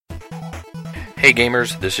Hey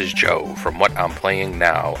gamers, this is Joe from What I'm Playing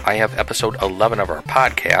Now. I have episode 11 of our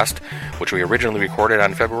podcast, which we originally recorded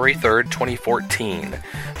on February 3rd, 2014.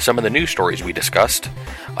 Some of the news stories we discussed: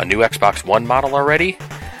 a new Xbox One model already,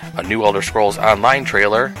 a new Elder Scrolls Online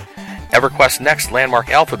trailer, EverQuest Next Landmark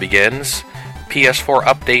Alpha begins, PS4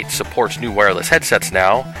 update supports new wireless headsets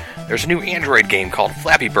now, there's a new Android game called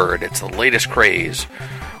Flappy Bird, it's the latest craze.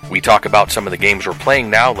 We talk about some of the games we're playing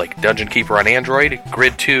now, like Dungeon Keeper on Android,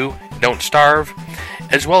 Grid 2, Don't Starve,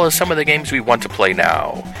 as well as some of the games we want to play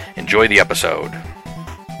now. Enjoy the episode.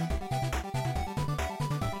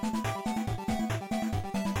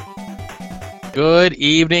 Good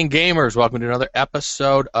evening, gamers. Welcome to another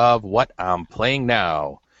episode of What I'm Playing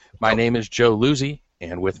Now. My name is Joe Luzzi,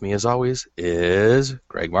 and with me, as always, is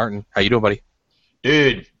Greg Martin. How you doing, buddy?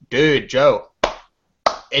 Dude, Joe,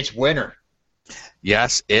 it's winter.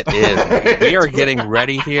 Yes, it is. We are getting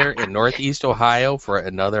ready here in Northeast Ohio for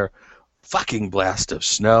another fucking blast of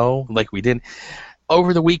snow, like we did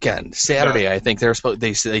over the weekend. Saturday, I think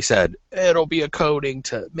they said it'll be a coating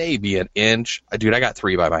to maybe an inch. Dude, I got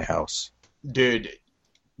 3 by my house. Dude,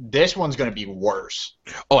 this one's gonna be worse.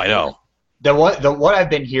 Oh, I know. What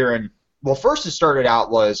I've been hearing. Well, first it started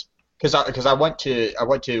out was because I went to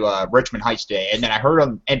Richmond Heights today, and then I heard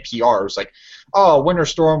on NPR it was like, oh, winter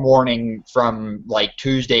storm warning from like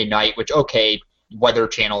Tuesday night, which okay, Weather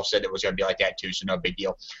Channel said it was gonna be like that too, so no big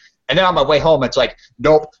deal. And then on my way home, it's like,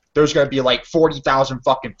 nope, there's going to be like 40,000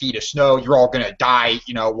 fucking feet of snow. You're all going to die,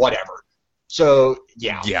 whatever. So,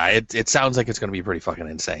 yeah. Yeah, it sounds like it's going to be pretty fucking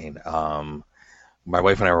insane. My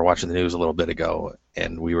wife and I were watching the news a little bit ago,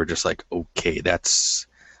 and we were just like, okay, that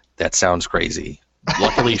sounds crazy.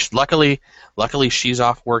 Luckily, she's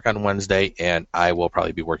off work on Wednesday, and I will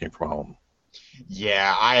probably be working from home.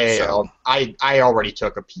 Yeah, I already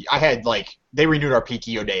took they renewed our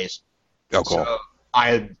PTO days. Oh, cool. So,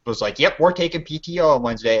 I was like, yep, we're taking PTO on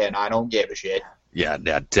Wednesday, and I don't give a shit. Yeah,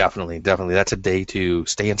 definitely. That's a day to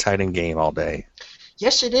stay inside and game all day.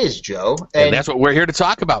 Yes, it is, Joe. And that's what we're here to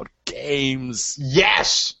talk about, games.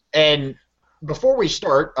 Yes. And before we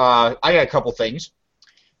start, I got a couple things.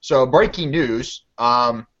 So, breaking news,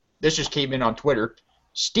 this just came in on Twitter.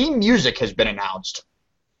 Steam Music has been announced.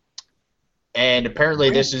 And apparently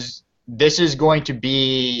this is going to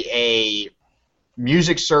be a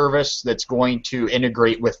music service that's going to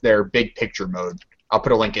integrate with their big picture mode. I'll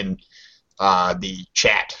put a link in the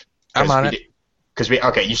chat. I'm on it.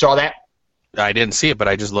 Okay, you saw that? I didn't see it, but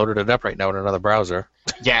I just loaded it up right now in another browser.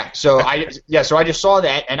 Yeah, so I just saw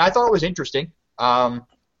that, and I thought it was interesting. I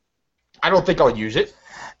don't think I'll use it.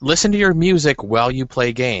 Listen to your music while you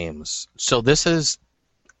play games. So this is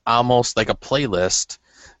almost like a playlist,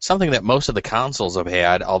 something that most of the consoles have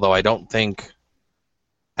had, although I don't think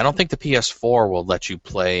the PS4 will let you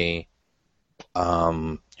play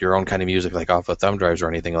your own kind of music, like off of thumb drives or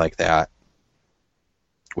anything like that,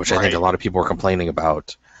 which I think a lot of people were complaining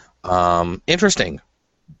about. Interesting.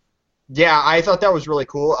 Yeah, I thought that was really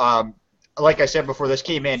cool. Like I said before, this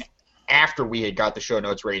came in after we had got the show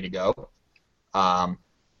notes ready to go. But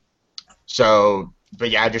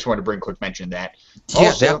yeah, I just wanted to bring a quick mention of that. Yeah,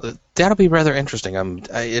 also, that'll be rather interesting.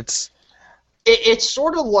 It's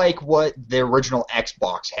sort of like what the original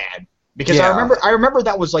Xbox had, because yeah. I remember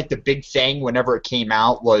that was like the big thing whenever it came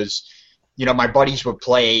out was, my buddies would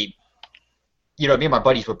play, me and my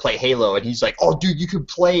buddies would play Halo, and he's like, oh dude, you can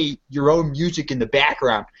play your own music in the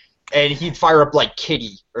background, and he'd fire up like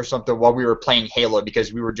Kitty or something while we were playing Halo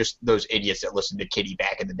because we were just those idiots that listened to Kitty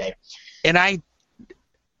back in the day. And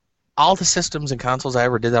all the systems and consoles I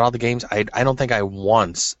ever did that, all the games, I don't think I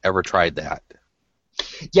once ever tried that.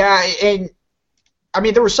 Yeah, and I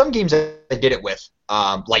mean, there were some games that I did it with,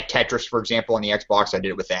 like Tetris, for example, on the Xbox. I did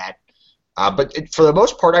it with that. But for the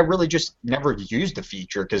most part, I really just never used the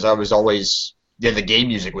feature because I was always the game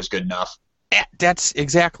music was good enough. That's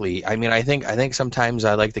exactly. I mean, I think sometimes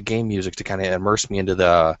I like the game music to kind of immerse me into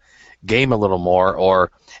the game a little more,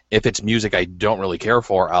 or if it's music I don't really care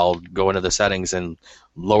for, I'll go into the settings and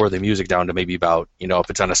lower the music down to maybe about, if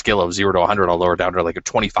it's on a scale of 0 to 100, I'll lower it down to like a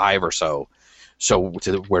 25 or so. So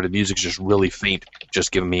to where the music's just really faint,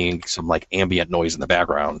 just giving me some like ambient noise in the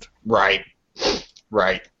background. Right.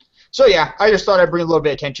 So yeah, I just thought I'd bring a little bit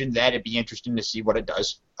of attention to that. It'd be interesting to see what it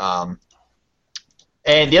does. And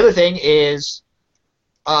the other thing is,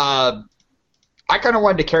 I kind of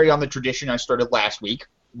wanted to carry on the tradition I started last week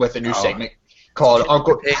with a new segment called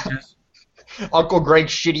Uncle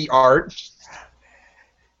Greg's Shitty Art.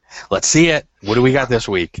 Let's see it. What do we got this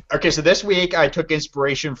week? Okay, so this week I took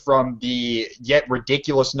inspiration from the yet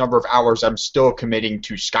ridiculous number of hours I'm still committing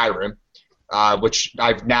to Skyrim, which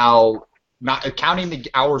I've now, not counting the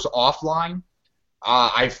hours offline,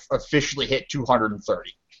 I've officially hit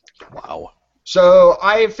 230. Wow. So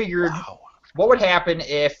I figured, Wow. what would happen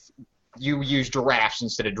if you use giraffes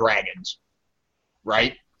instead of dragons,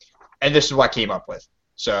 right? And this is what I came up with.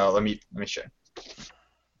 So let me show you.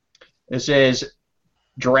 This is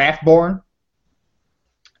Giraffe Born.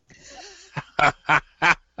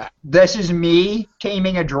 This is me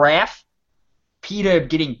taming a giraffe, PETA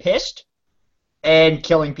getting pissed, and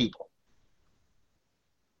killing people.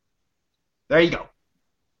 There you go.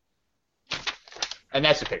 And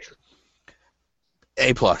that's the picture.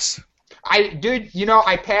 A plus. Dude, you know,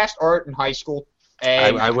 I passed art in high school.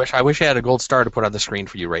 And I wish I had a gold star to put on the screen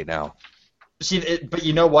for you right now. see, but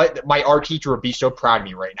you know what? My art teacher would be so proud of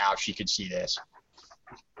me right now if she could see this.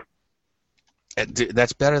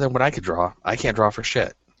 That's better than what I could draw. I can't draw for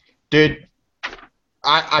shit. Dude,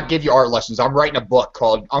 I'll give you art lessons. I'm writing a book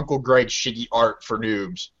called Uncle Greg's Shitty Art for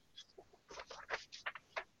Noobs.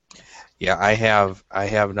 Yeah, I have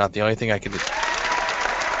not. The only thing I could do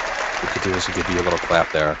is to give you a little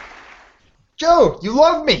clap there. Joe, you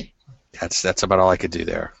love me. That's about all I could do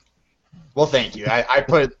there. Well, thank you. I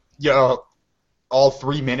put, all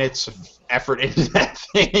 3 minutes of effort into that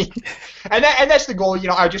thing. And that's the goal.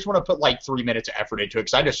 I just want to put like 3 minutes of effort into it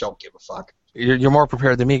because I just don't give a fuck. You're more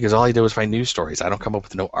prepared than me because all I do is find news stories. I don't come up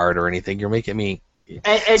with no art or anything. You're making me...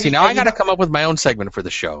 See, now I got to come up with my own segment for the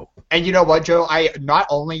show. And you know what, Joe? Not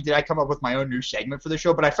only did I come up with my own news segment for the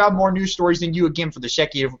show, but I found more news stories than you again for the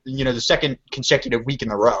second consecutive week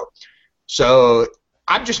in a row. So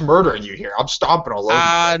I'm just murdering you here. I'm stomping all over you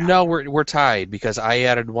right now. No, we're tied because I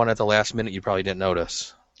added one at the last minute. You probably didn't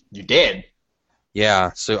notice. You did?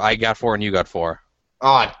 Yeah, so I got 4 and you got 4.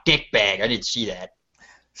 Oh, dickbag. I didn't see that.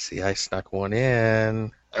 See, I snuck one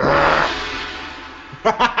in.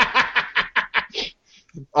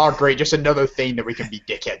 Oh, great. Just another thing that we can be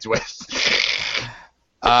dickheads with.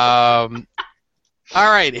 All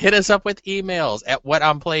right, hit us up with emails at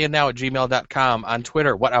whatimplayingnow@gmail.com. On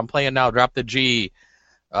Twitter, whatimplayingnow, drop the G.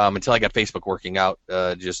 Until I got Facebook working out,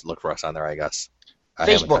 just look for us on there, I guess.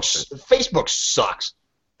 Facebook sucks.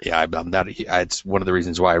 Yeah, I'm not. It's one of the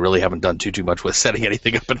reasons why I really haven't done too much with setting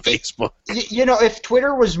anything up on Facebook. If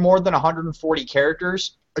Twitter was more than 140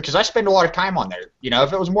 characters, because I spend a lot of time on there,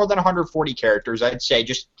 if it was more than 140 characters, I'd say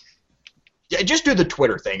just do the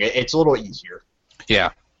Twitter thing. It's a little easier.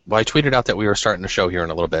 Yeah. Well, I tweeted out that we were starting the show here in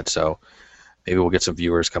a little bit, so maybe we'll get some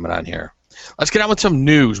viewers coming on here. Let's get on with some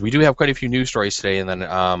news. We do have quite a few news stories today, and then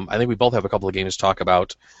I think we both have a couple of games to talk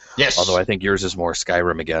about. Yes. Although I think yours is more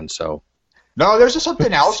Skyrim again, so. No, there's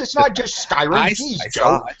something else. It's not just Skyrim. I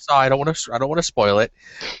saw. I don't want to spoil it.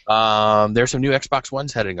 There's some new Xbox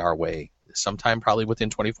Ones heading our way, sometime probably within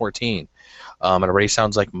 2014. It already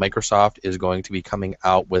sounds like Microsoft is going to be coming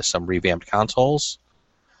out with some revamped consoles.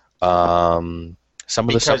 Some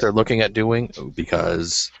of the stuff they're looking at doing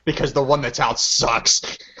because the one that's out sucks.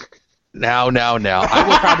 Now. I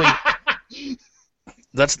will probably.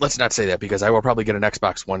 Let's not say that because I will probably get an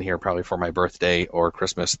Xbox One here probably for my birthday or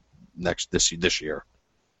Christmas this year.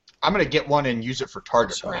 I'm gonna get one and use it for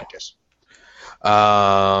target practice.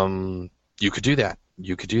 You could do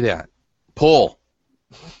that. Pull.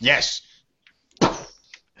 Yes.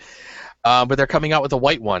 But they're coming out with a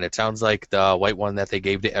white one. It sounds like the white one that they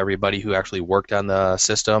gave to everybody who actually worked on the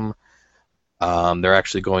system. They're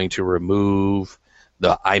actually going to remove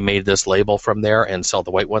the I made this label from there and sell the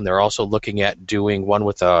white one. They're also looking at doing one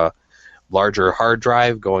with a larger hard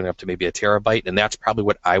drive, going up to maybe a terabyte, and that's probably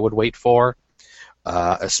what I would wait for,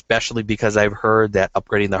 especially because I've heard that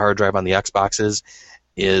upgrading the hard drive on the Xboxes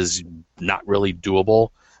is not really doable,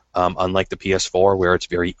 unlike the PS4, where it's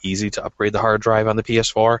very easy to upgrade the hard drive on the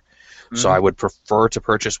PS4. Mm-hmm. So I would prefer to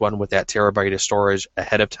purchase one with that terabyte of storage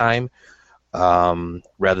ahead of time,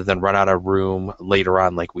 rather than run out of room later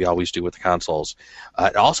on like we always do with the consoles.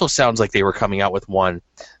 It also sounds like they were coming out with one,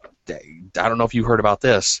 I don't know if you heard about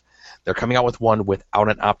this, they're coming out with one without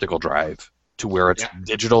an optical drive to where it's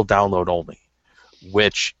digital download only,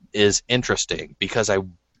 which is interesting because I'd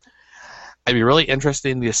be really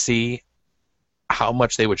interested to see how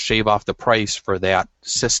much they would shave off the price for that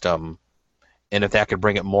system and if that could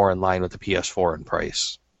bring it more in line with the PS4 in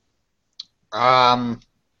price.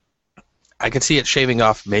 I could see it shaving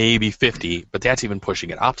off maybe 50, but that's even pushing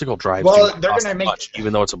it. Optical drives they're going to make much,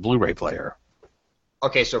 even though it's a Blu-ray player.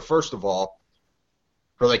 Okay, so first of all,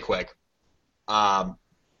 really quick, I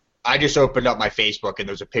just opened up my Facebook and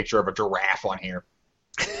there's a picture of a giraffe on here.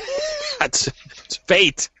 It's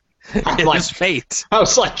fate. It's fate. I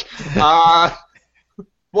was like,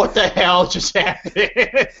 what the hell just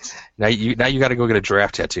happened? Now you got to go get a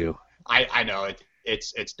giraffe tattoo. I know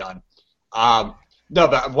it's done. No,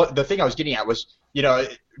 but the thing I was getting at was you know,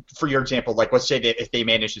 for your example, like let's say that if they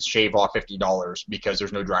manage to shave off $50 because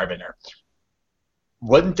there's no drive in there,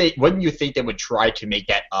 wouldn't you think they would try to make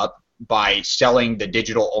that up by selling the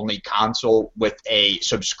digital only console with a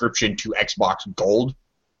subscription to Xbox Gold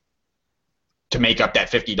to make up that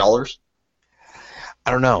 $50?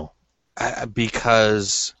 I don't know.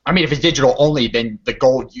 Because I mean, if it's digital only, then the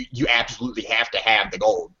gold, you absolutely have to have the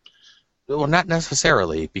gold. well, not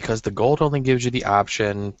necessarily, because the gold only gives you the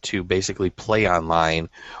option to basically play online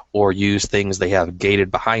or use things they have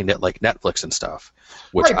gated behind it, like Netflix and stuff,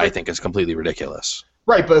 which Right, I think is completely ridiculous.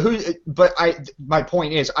 Right, my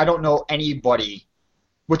point is, I don't know anybody,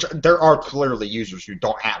 which there are clearly users who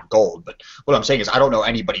don't have gold, but what I'm saying is I don't know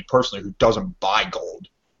anybody personally who doesn't buy gold.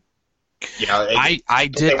 You know,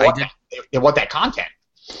 they want that content.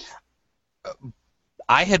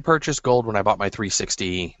 I had purchased gold when I bought my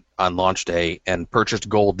 360 on launch day and purchased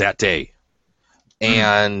gold that day.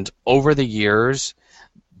 And over the years,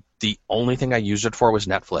 the only thing I used it for was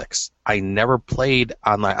Netflix. I never played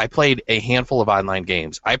online. I played a handful of online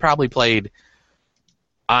games. I probably played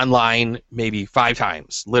online maybe 5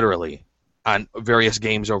 times, literally, on various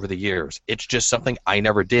games over the years. It's just something I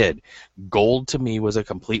never did. Gold to me was a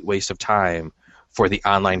complete waste of time for the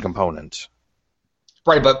online component.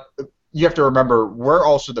 Right, but you have to remember, we're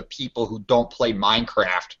also the people who don't play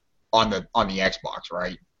Minecraft on the Xbox,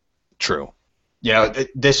 right? True. You know,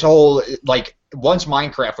 this whole, like, once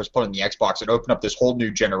Minecraft was put on the Xbox, it opened up this whole new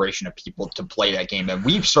generation of people to play that game, and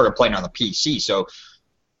we've started playing on the PC, so,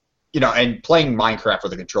 you know, and playing Minecraft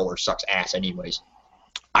with a controller sucks ass anyways.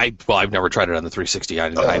 I've never tried it on the 360. I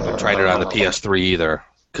haven't tried it on the PS3 either,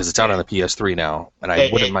 because it's out on the PS3 now, and I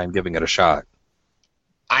wouldn't mind giving it a shot.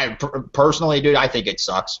 Personally, dude, I think it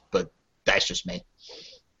sucks, but that's just me.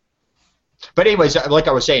 But anyways, like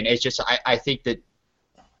I was saying, it's just I think that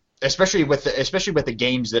especially with the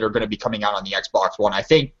games that are going to be coming out on the Xbox One, I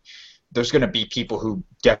think there's going to be people who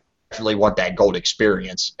definitely want that gold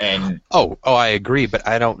experience. And I agree, but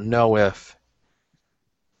I don't know if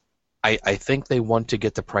I think they want to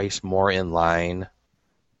get the price more in line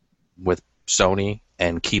with Sony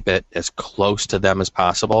and keep it as close to them as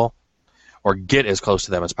possible, or get as close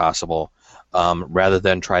to them as possible, rather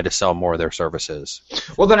than try to sell more of their services.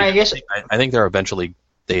 Well, then I guess I think they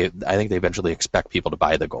eventually expect people to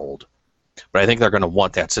buy the gold, but I think they're going to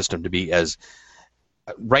want that system to be as.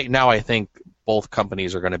 Right now, I think both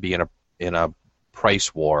companies are going to be in a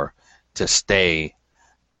price war to stay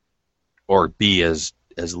or be as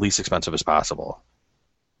least expensive as possible.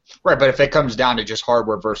 Right, but if it comes down to just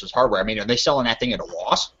hardware versus hardware, I mean, are they selling that thing at a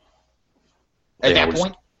loss at that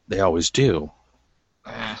point? They always do.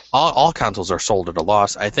 All consoles are sold at a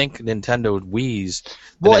loss. I think Nintendo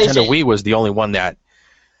Wii was the only one that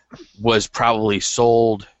was probably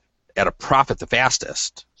sold at a profit the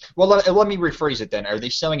fastest. Well, let me rephrase it then. Are they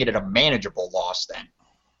selling it at a manageable loss then?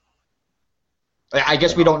 I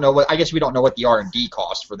guess we don't know what the R&D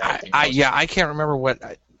cost for that thing was. I can't remember what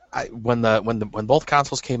when both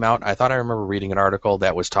consoles came out. I thought I remember reading an article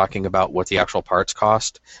that was talking about what the actual parts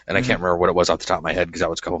cost, and I can't remember what it was off the top of my head because that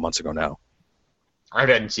was a couple months ago now. I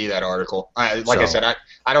didn't see that article. I said,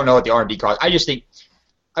 I don't know what the R&D cost. I just think,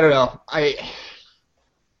 I don't know.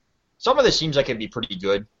 Some of this seems like it'd be pretty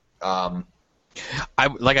good.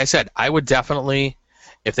 Like I said, I would definitely,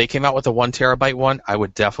 if they came out with a 1 terabyte one, I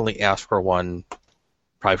would definitely ask for one,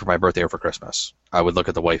 probably for my birthday or for Christmas. I would look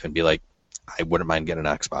at the wife and be like, I wouldn't mind getting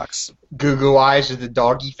an Xbox. Goo goo eyes with the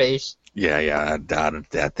doggy face. Yeah,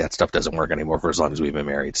 that stuff doesn't work anymore for as long as we've been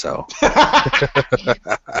married. So.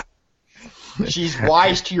 She's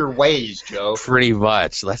wise to your ways, Joe. Pretty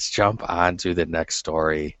much. Let's jump on to the next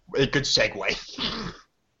story. A good segue.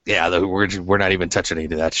 Yeah, we're not even touching any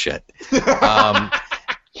of that shit.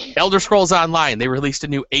 Elder Scrolls Online, they released a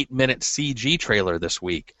new 8-minute CG trailer this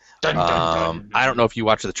week. Dun, dun, dun. I don't know if you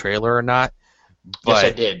watched the trailer or not, but yes, I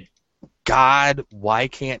did. God, why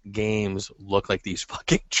can't games look like these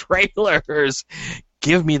fucking trailers?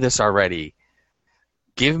 Give me this already.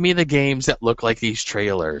 Give me the games that look like these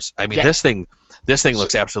trailers. I mean, this thing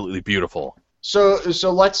looks absolutely beautiful. So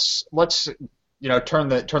let's turn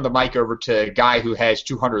the mic over to a guy who has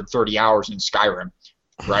 230 hours in Skyrim,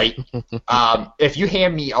 right? If you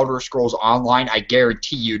hand me Elder Scrolls Online, I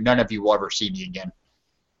guarantee you none of you will ever see me again.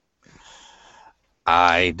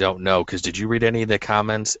 I don't know, because did you read any of the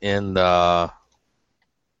comments that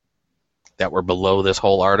were below this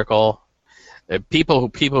whole article? People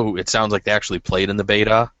who it sounds like they actually played in the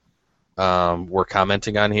beta were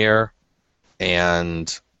commenting on here, and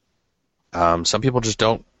some people just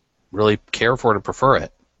don't really care for it or prefer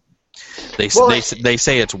it. They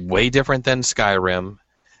say it's way different than Skyrim,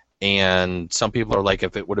 and some people are like,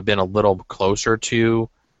 if it would have been a little closer to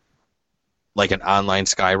like an online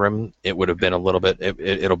Skyrim, it would have been a little bit.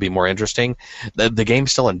 It'll be more interesting. The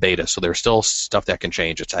game's still in beta, so there's still stuff that can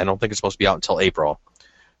change. I don't think it's supposed to be out until April.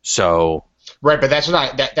 So right, but that's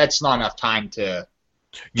not enough time to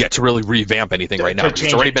to really revamp anything right now.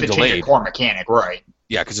 It's already been delayed. Change a core mechanic, right?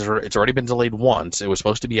 Yeah, because it's already been delayed once. It was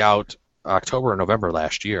supposed to be out October or November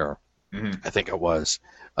last year, I think it was,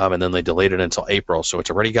 and then they delayed it until April. So it's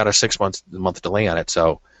already got a 6 month delay on it.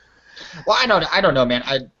 So, well, I don't know,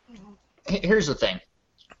 man. Here's the thing.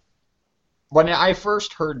 When I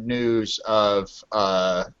first heard news of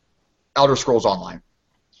Elder Scrolls Online,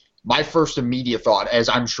 my first immediate thought, as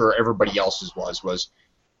I'm sure everybody else's was,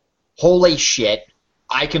 holy shit,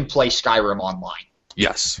 I can play Skyrim online.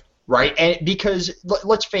 Yes. Right? And because,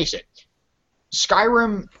 let's face it,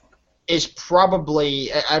 Skyrim is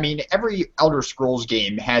probably, I mean, every Elder Scrolls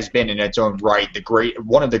game has been in its own right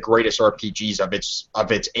one of the greatest RPGs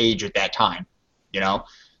of its age at that time, you know?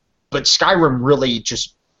 But Skyrim really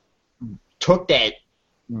just took that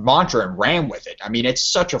mantra and ran with it. I mean, it's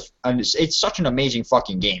such an amazing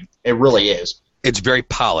fucking game. It really is. It's very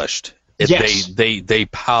polished. Yes. They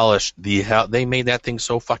polished they made that thing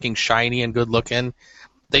so fucking shiny and good looking.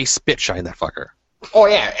 They spit shine that fucker. Oh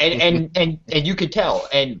yeah, and you could tell.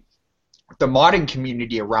 And the modding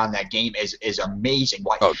community around that game is amazing.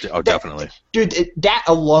 Definitely. Dude, that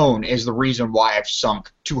alone is the reason why I've sunk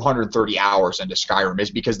 230 hours into Skyrim,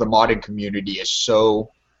 is because the modding community is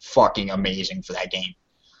so fucking amazing for that game.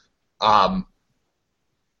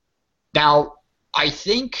 Now, I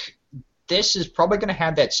think this is probably going to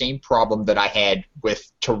have that same problem that I had with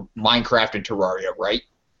Minecraft and Terraria, right?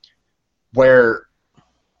 Where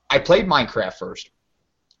I played Minecraft first,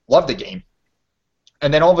 loved the game,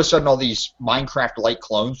 and then all of a sudden all these Minecraft-like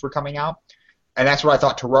clones were coming out, and that's what I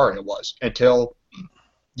thought Terraria was, until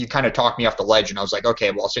you kind of talked me off the ledge, and I was like,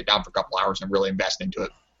 okay, well, I'll sit down for a couple hours and really invest into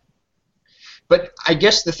it. But I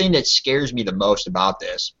guess the thing that scares me the most about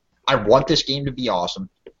this, I want this game to be awesome.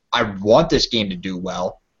 I want this game to do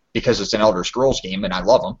well, because it's an Elder Scrolls game, and I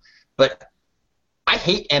love them. But I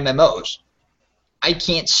hate MMOs. I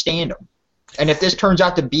can't stand them. And if this turns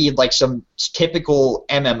out to be like some typical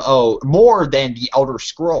MMO, more than the Elder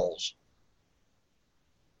Scrolls,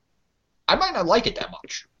 I might not like it that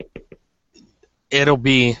much. It'll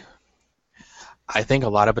be... I think a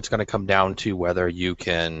lot of it's going to come down to whether you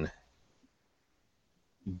can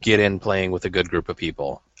get in playing with a good group of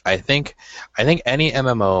people. I think any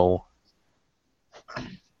MMO...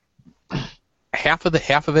 Half of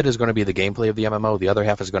it is going to be the gameplay of the MMO. The other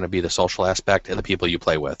half is going to be the social aspect and the people you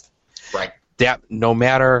play with. Right. That no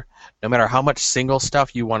matter how much single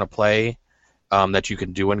stuff you want to play, that you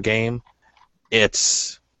can do in game, it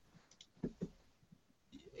still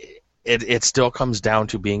comes down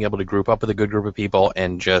to being able to group up with a good group of people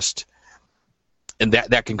and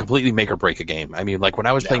that can completely make or break a game. I mean, like when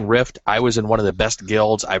I was playing Rift, I was in one of the best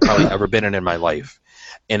guilds I've probably ever been in my life,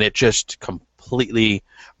 and it just completely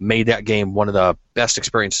made that game one of the best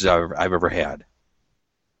experiences I've ever had.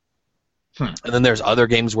 And then there's other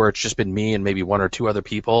games where it's just been me and maybe one or two other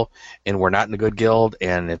people, and we're not in a good guild,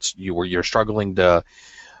 and you're struggling to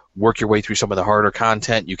work your way through some of the harder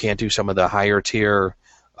content. You can't do some of the higher tier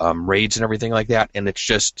raids and everything like that, and it's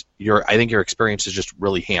just I think your experience is just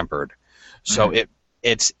really hampered. So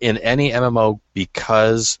it's in any MMO,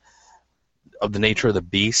 because of the nature of the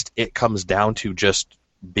beast, it comes down to just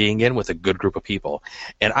being in with a good group of people.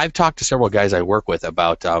 And I've talked to several guys I work with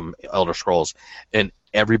about Elder Scrolls, and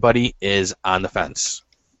everybody is on the fence.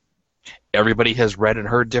 Everybody has read and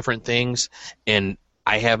heard different things, and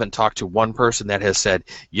I haven't talked to one person that has said,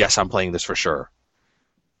 yes, I'm playing this for sure.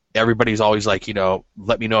 Everybody's always like,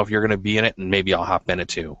 let me know if you're going to be in it, and maybe I'll hop in it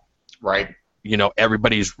too. Right.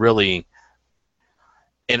 Everybody's really...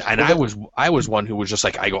 And I was one who was just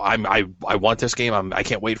like, I want this game, I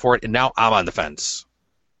can't wait for it, and now I'm on the fence.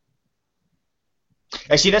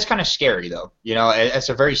 I see, that's kind of scary, though. It's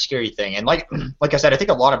a very scary thing. And like I said, I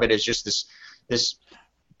think a lot of it is just this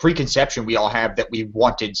preconception we all have that we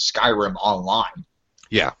wanted Skyrim online.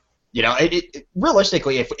 Yeah.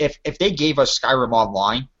 Realistically, if they gave us Skyrim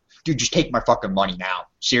online, dude, just take my fucking money now.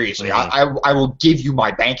 Seriously, I will give you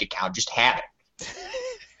my bank account. Just have it.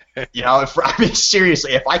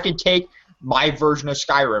 Seriously, if I could take my version of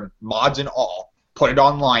Skyrim, mods and all, put it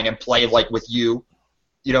online and play like with you.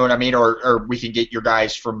 You know what I mean? Or we can get your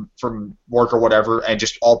guys from work or whatever and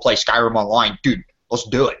just all play Skyrim online. Dude, let's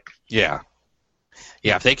do it. Yeah.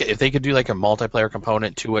 Yeah, if they could do like a multiplayer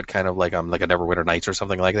component to it, kind of like a Neverwinter Nights or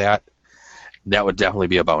something like that, that would definitely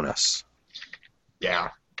be a bonus. Yeah.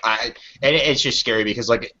 And it's just scary because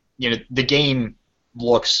the game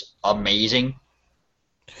looks amazing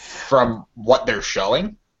from what they're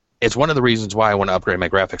showing. It's one of the reasons why I want to upgrade my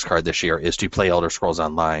graphics card this year is to play Elder Scrolls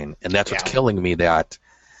Online, and that's what's killing me, that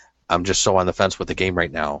I'm just so on the fence with the game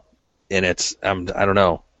right now. And I don't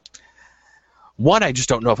know. One, I just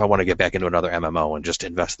don't know if I want to get back into another MMO and just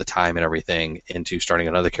invest the time and everything into starting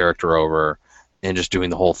another character over and just doing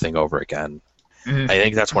the whole thing over again. Mm-hmm. I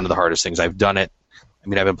think that's one of the hardest things. I've done it. I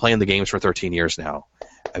mean, I've been playing the games for 13 years now.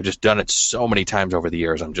 I've just done it so many times over the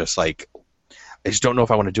years. I'm just like, I just don't know if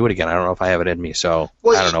I want to do it again. I don't know if I have it in me. So,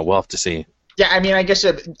 I don't know. We'll have to see. Yeah, I mean, I guess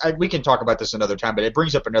we can talk about this another time, but it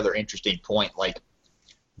brings up another interesting point. Like,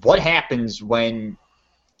 what happens when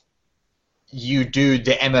you do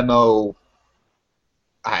the MMO...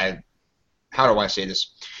 how do I want to say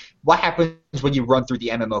this? What happens when you run through the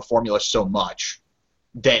MMO formula so much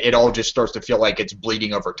that it all just starts to feel like it's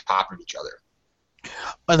bleeding over top of each other?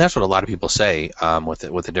 And that's what a lot of people say with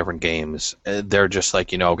the different games. They're just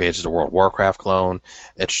like, okay, it's just a World of Warcraft clone.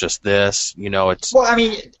 It's just this, it's... Well, I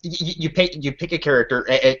mean, you pick a character,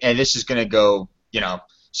 and this is going to go,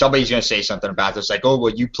 somebody's going to say something about this, like, oh,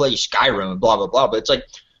 well, you play Skyrim and blah, blah, blah. But it's like,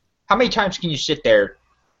 how many times can you sit there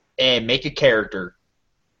and make a character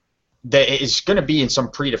that is going to be in some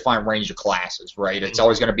predefined range of classes, right? It's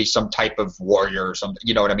always going to be some type of warrior or something,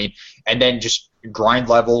 you know what I mean? And then just grind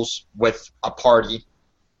levels with a party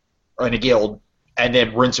or in a guild, and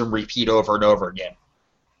then rinse and repeat over and over again.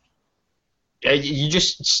 You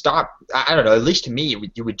just stop. I don't know. At least to me,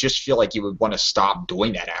 you would just feel like you would want to stop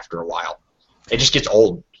doing that after a while. It just gets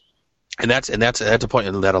old. And that's a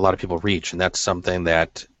point that a lot of people reach, and that's something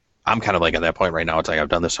that I'm kind of like at that point right now. It's like I've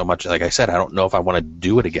done this so much. Like I said, I don't know if I want to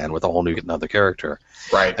do it again with a whole new another character.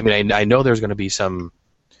 Right. I mean, I know there's going to be some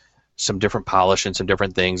different polish and some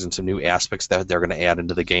different things and some new aspects that they're going to add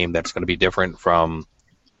into the game that's going to be different from,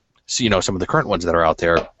 some of the current ones that are out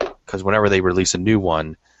there. Because whenever they release a new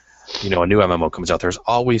one, a new MMO comes out, there's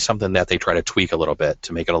always something that they try to tweak a little bit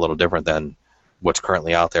to make it a little different than what's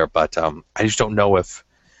currently out there. But I just don't know if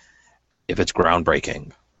it's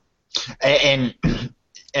groundbreaking.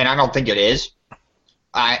 And I don't think it is.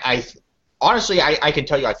 I honestly, I can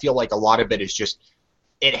tell you, I feel like a lot of it is just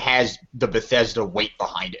it has the Bethesda weight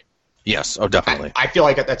behind it. Yes, oh, definitely. I feel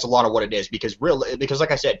like that's a lot of what it is because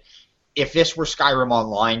like I said, if this were Skyrim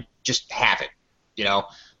Online, just have it,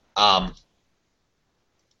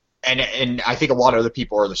 and I think a lot of other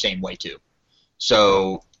people are the same way too.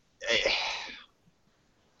 So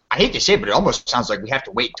I hate to say it, but it almost sounds like we have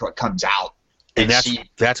to wait until it comes out. And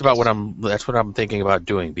that's what I'm thinking about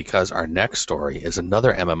doing, because our next story is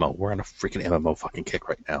another MMO. We're on a freaking MMO fucking kick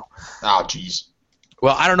right now. Oh, jeez.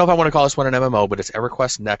 Well, I don't know if I want to call this one an MMO, but it's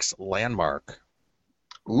EverQuest Next Landmark.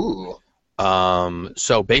 Ooh.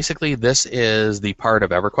 So basically, this is the part of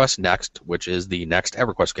EverQuest Next, which is the next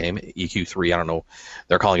EverQuest game, EQ3. I don't know.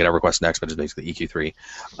 They're calling it EverQuest Next, but it's basically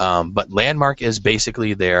EQ3. But Landmark is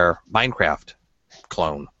basically their Minecraft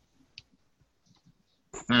clone.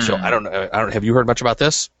 So I don't. Have you heard much about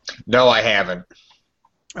this? No, I haven't.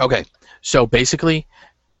 Okay, so basically,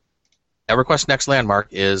 EverQuest Next Landmark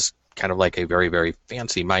is kind of like a very, very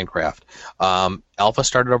fancy Minecraft. Alpha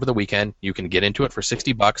started over the weekend. You can get into it for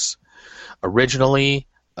 $60. Originally,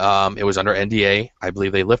 it was under NDA. I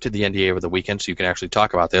believe they lifted the NDA over the weekend, so you can actually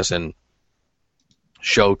talk about this and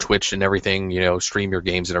show Twitch and everything. Stream your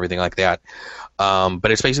games and everything like that.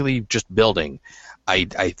 But it's basically just building. I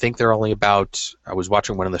think they're only about, I was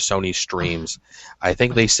watching one of the Sony streams, I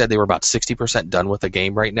think they said they were about 60% done with the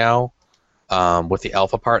game right now. With the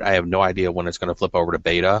alpha part, I have no idea when it's going to flip over to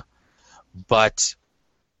beta. But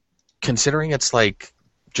considering it's like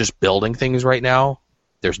just building things right now,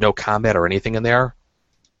 there's no combat or anything in there,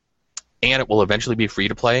 and it will eventually be free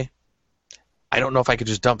to play, I don't know if I could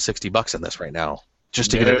just dump $60 in this right now.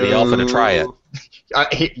 Just to get into the alpha to try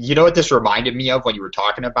it. You know what this reminded me of when you were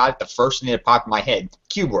talking about it? The first thing that popped in my head,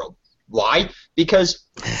 Cube World. Why? Because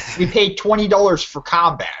we paid $20 for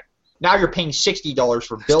combat. Now you're paying $60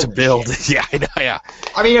 for building. To build, shit. Yeah, I know, yeah.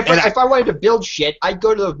 I mean, if I wanted to build shit, I'd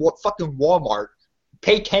go to the fucking Walmart,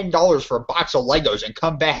 pay $10 for a box of Legos, and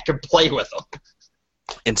come back and play with them.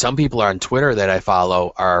 And some people on Twitter that I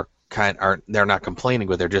follow they're not complaining,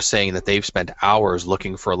 but they're just saying that they've spent hours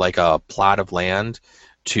looking for like a plot of land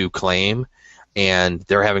to claim, and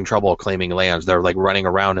they're having trouble claiming lands. They're like running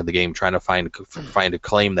around in the game trying to find a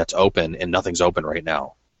claim that's open, and nothing's open right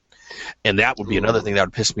now. And that would be another thing that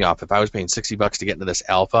would piss me off if I was paying $60 to get into this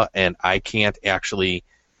alpha, and I can't actually.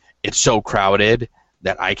 It's so crowded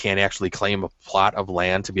that I can't actually claim a plot of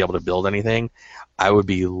land to be able to build anything. I would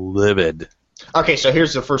be livid. Okay, so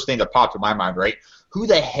here's the first thing that popped in my mind, right? Who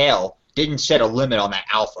the hell didn't set a limit on that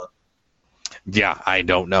alpha? Yeah, I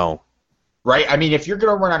don't know. right? I mean, if you're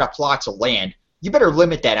going to run out of plots of land, you better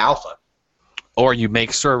limit that alpha. Or you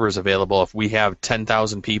make servers available. If we have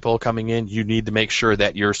 10,000 people coming in, you need to make sure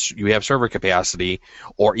that you have server capacity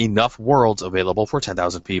or enough worlds available for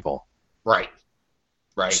 10,000 people. Right.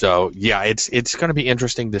 Right. So, yeah, it's going to be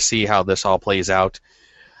interesting to see how this all plays out.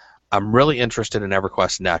 I'm really interested in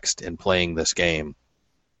EverQuest Next and playing this game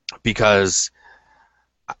because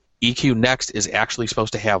EQ Next is actually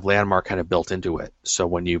supposed to have Landmark kind of built into it. So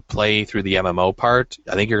when you play through the MMO part,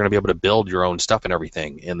 I think you're going to be able to build your own stuff and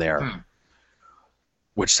everything in there.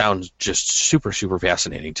 Which sounds just super, super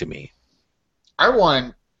fascinating to me. I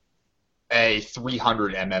want a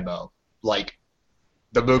 300 MMO, like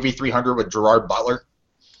the movie 300 with Gerard Butler.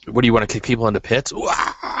 What do you want to kick people into pits?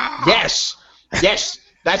 Yes,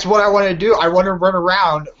 that's what I want to do. I want to run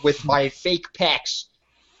around with my fake pecs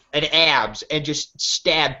and abs and just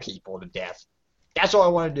stab people to death. That's all I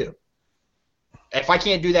want to do. If I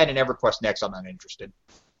can't do that in EverQuest Next, I'm not interested.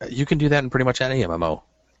 You can do that in pretty much any MMO.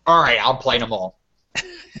 All right, I'll play them all.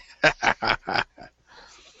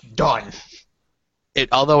 Done.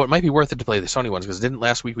 Although it might be worth it to play the Sony ones, because didn't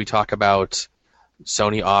last week we talk about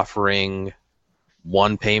Sony offering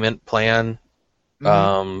one payment plan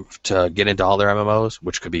to get into all their MMOs,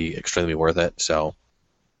 which could be extremely worth it. So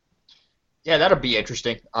yeah, that'll be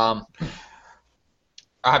interesting. I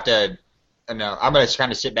have to. No, I'm gonna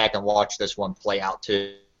kind of sit back and watch this one play out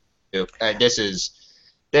too. This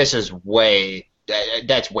is way.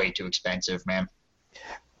 That's way too expensive, man.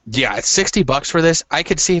 Yeah, it's $60 for this. I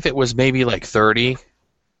could see if it was maybe like 30,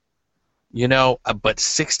 but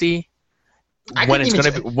 60 when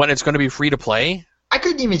it's going to be free to play. I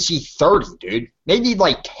couldn't even see 30, dude. Maybe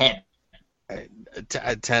like 10.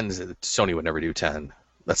 10, Sony would never do 10.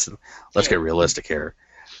 Let's get realistic here.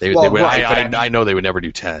 I know they would never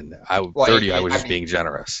do 10. 30. I was just being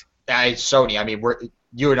generous. Sony. I mean,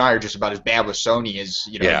 you and I are just about as bad with Sony as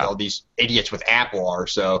all these idiots with Apple are.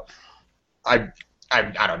 So I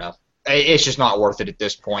don't know. It's just not worth it at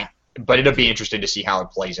this point. But it'll be interesting to see how it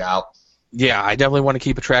plays out. Yeah, I definitely want to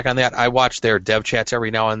keep a track on that. I watch their dev chats every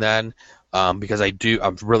now and then because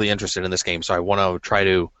I'm really interested in this game. So I want to try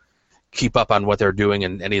to keep up on what they're doing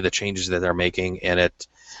and any of the changes that they're making. And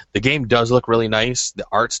the game does look really nice. The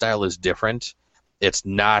art style is different. It's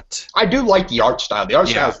not. I do like the art style. The art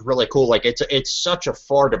style is really cool. Like it's such a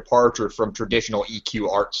far departure from traditional EQ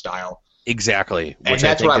art style. Exactly. And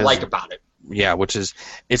that's what I like about it. Yeah, which is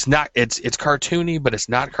it's cartoony, but it's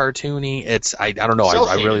not cartoony. I don't know.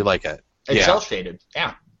 I really like it. It's cel shaded.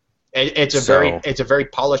 Yeah, it's a very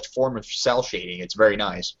polished form of cel shading. It's very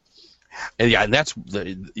nice. And that's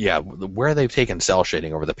where they've taken cel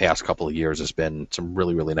shading over the past couple of years has been some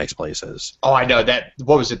really, really nice places. Oh, I know that.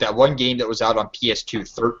 What was it? That one game that was out on PS2,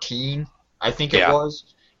 13, I think it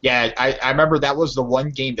was. Yeah, I remember that was the one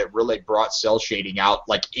game that really brought cel shading out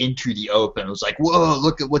like into the open. It was like, whoa,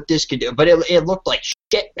 look at what this can do. But it looked like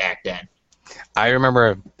shit back then. I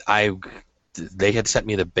remember they had sent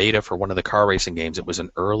me the beta for one of the car racing games. It was an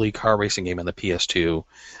early car racing game on the PS2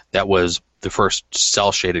 that was the first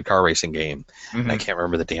cel shaded car racing game. And I can't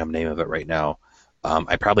remember the damn name of it right now.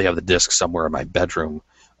 I probably have the disc somewhere in my bedroom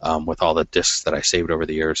with all the discs that I saved over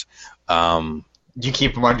the years. You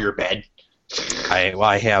keep them under your bed?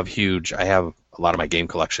 I have a lot of my game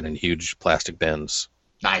collection in huge plastic bins.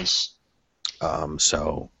 Nice. But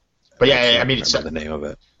yeah, I mean, it's the name of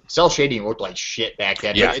it. Cel shading looked like shit back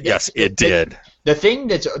then. Yeah, yes, it did. The thing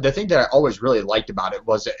that I always really liked about it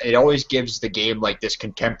was it always gives the game like this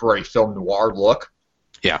contemporary film noir look.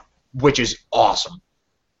 Yeah. Which is awesome.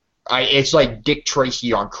 It's like Dick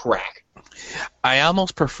Tracy on crack. I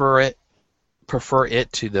almost prefer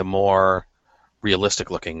it to the more realistic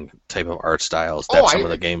looking type of art styles that some of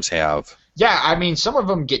the games have. Yeah, I mean, some of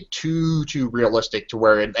them get too realistic to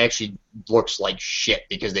where it actually looks like shit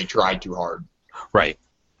because they tried too hard. Right.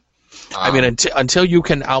 I mean, until you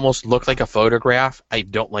can almost look like a photograph, I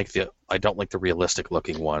don't like the realistic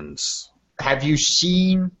looking ones. Have you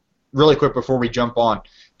seen, really quick before we jump on,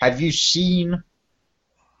 have you seen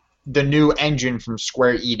the new engine from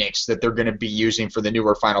Square Enix that they're going to be using for the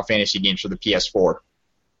newer Final Fantasy games for the PS4?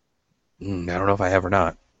 I don't know if I have or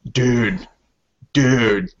not. Dude.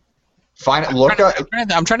 I'm trying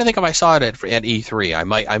to think if I saw it at E3. I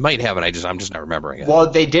might have it. I'm just not remembering it.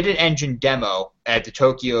 Well, they did an engine demo at the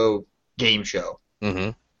Tokyo Game Show.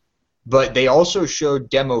 Mm-hmm. But they also showed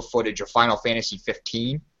demo footage of Final Fantasy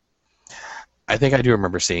 15. I think I do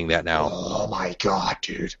remember seeing that now. Oh my god,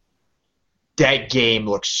 dude. That game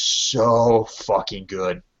looks so fucking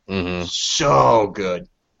good. Mm-hmm. So good.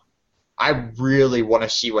 I really want to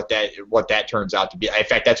see what that turns out to be. In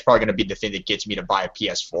fact, that's probably going to be the thing that gets me to buy a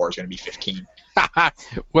PS4. Is going to be 15.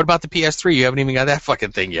 What about the PS3? You haven't even got that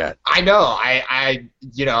fucking thing yet. I know. I'm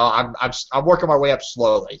working my way up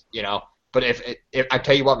slowly. But if I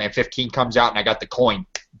tell you what, man, 15 comes out and I got the coin,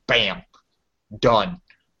 bam, done.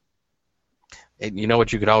 And you know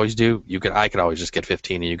what you could always do? I could always just get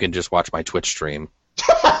 15 and you can just watch my Twitch stream.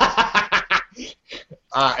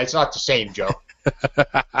 It's not the same, Joe.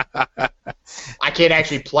 I can't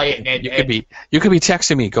actually play it. And you could be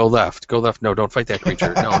texting me. Go left. Go left. No, don't fight that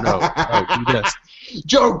creature. No. Do this.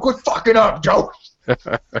 Joe, quit fucking up, Joe.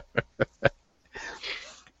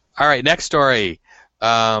 All right, next story.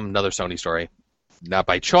 Another Sony story. Not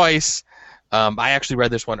by choice. I actually read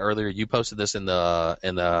this one earlier. You posted this in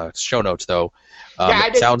the show notes, though.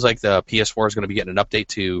 It sounds like the PS4 is going to be getting an update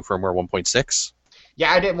to firmware 1.6.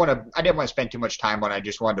 Yeah, I didn't want to spend too much time on it. I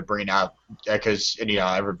just wanted to bring it out because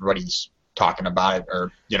everybody's talking about it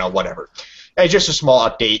or whatever. It's just a small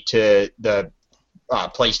update to the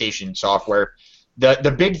PlayStation software.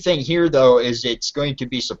 The big thing here, though, is it's going to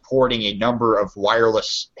be supporting a number of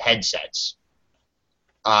wireless headsets,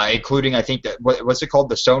 including, I think, what's it called,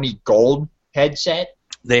 the Sony Gold headset?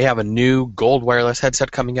 They have a new Gold wireless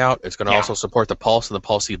headset coming out. It's going to also support the Pulse and the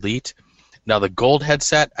Pulse Elite. Now, the Gold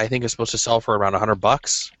headset, I think, is supposed to sell for around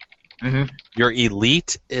 $100. Mm-hmm. Your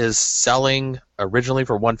Elite is selling originally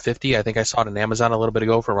for $150. I think I saw it on Amazon a little bit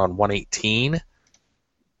ago for around $118.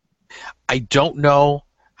 I don't know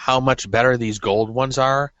how much better these Gold ones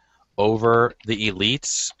are over the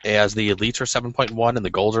Elites, as the Elites are 7.1 and the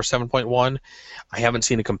Golds are 7.1. I haven't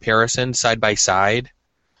seen a comparison side by side.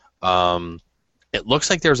 It looks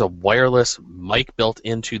like there's a wireless mic built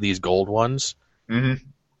into these Gold ones. Mm-hmm.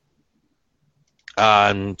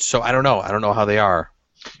 So I don't know. I don't know how they are.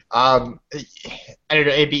 I don't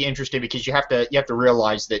know. It'd be interesting because you have to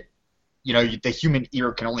realize that the human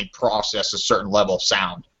ear can only process a certain level of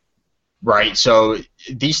sound, right? So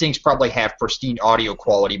these things probably have pristine audio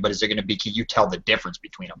quality, but is it going to be? Can you tell the difference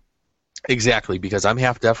between them? Exactly, because I'm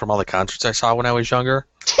half deaf from all the concerts I saw when I was younger.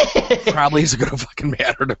 Probably isn't going to fucking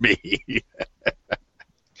matter to me.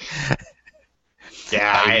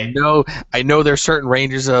 Yeah, I know there's certain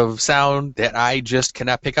ranges of sound that I just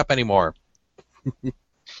cannot pick up anymore.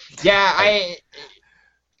 Yeah, I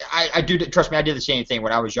do. Trust me, I did the same thing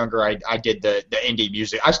when I was younger. I did the indie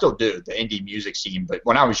music. I still do the indie music scene, but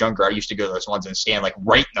when I was younger, I used to go to those ones and stand like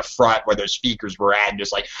right in the front where those speakers were at, and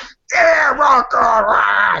just like, yeah, rock on,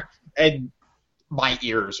 rock! And my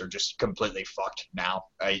ears are just completely fucked now.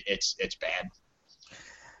 It's bad.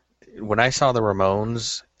 When I saw the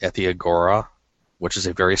Ramones at the Agora, which is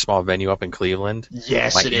a very small venue up in Cleveland.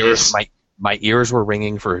 Yes, it is. My ears were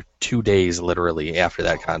ringing for 2 days, literally, after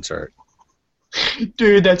that concert.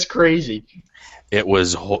 Dude, that's crazy. It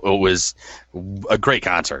was a great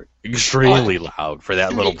concert. Extremely loud for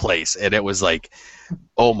that little place. And it was like,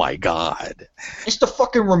 oh my God. It's the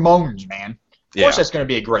fucking Ramones, man. Of course that's going to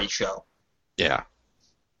be a great show. Yeah.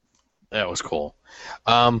 That was cool.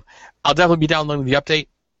 I'll definitely be downloading the update.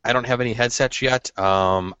 I don't have any headsets yet.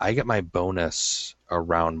 I get my bonus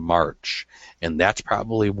around March, and that's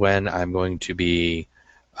probably when I'm going to be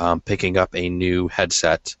picking up a new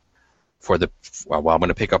headset for I'm going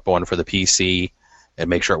to pick up one for the PC and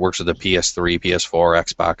make sure it works with the PS3, PS4,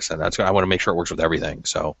 Xbox, and I want to make sure it works with everything.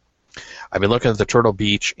 So I've been looking at the Turtle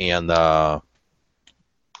Beach and the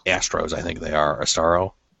Astros, I think they are,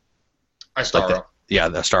 Astaro. Astaro. Yeah,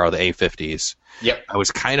 the Astaro, the A50s. Yep. I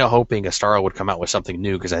was kind of hoping Astaro would come out with something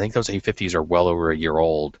new because I think those A50s are well over a year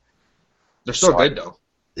old. They're still good, though.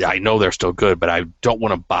 Yeah, I know they're still good, but I don't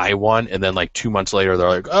want to buy one and then like 2 months later they're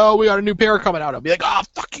like, oh, we got a new pair coming out. I'll be like, oh,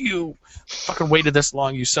 fuck you. Fucking waited this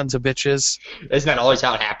long, you sons of bitches. Isn't that always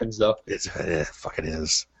how it happens, though? Fucking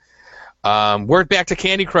is. Word back to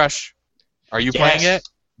Candy Crush. Are you playing it?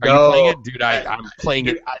 Are you playing it? Dude, I'm playing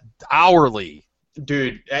it hourly.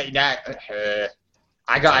 Dude, I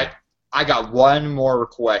got one more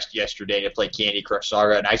request yesterday to play Candy Crush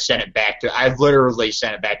Saga, and I literally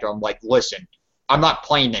sent it back to him like, listen, I'm not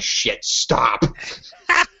playing this shit. Stop.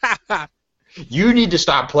 You need to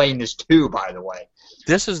stop playing this too, by the way.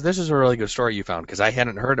 This is a really good story you found because I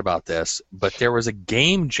hadn't heard about this, but there was a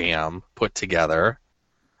game jam put together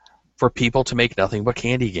for people to make nothing but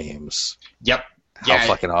candy games. Yep. How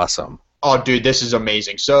fucking awesome. Oh, dude, this is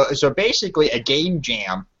amazing. So basically a game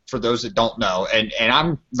jam, for those that don't know, and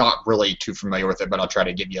I'm not really too familiar with it, but I'll try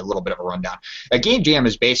to give you a little bit of a rundown. A game jam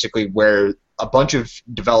is basically where a bunch of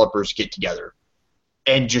developers get together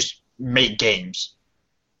and just make games.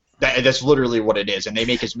 That's literally what it is, and they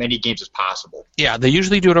make as many games as possible. Yeah, they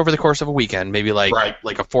usually do it over the course of a weekend, maybe like a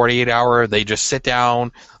 48-hour. They just sit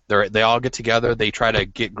down, They all get together. They try to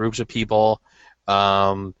get groups of people.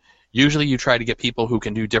 Usually you try to get people who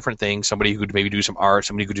can do different things, somebody who could maybe do some art,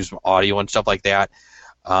 somebody who could do some audio and stuff like that,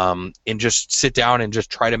 and just sit down and just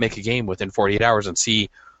try to make a game within 48 hours and see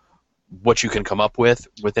what you can come up with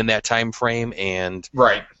within that time frame. And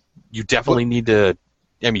right. You definitely need to,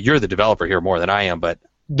 I mean, you're the developer here more than I am, but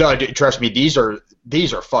no, trust me, these are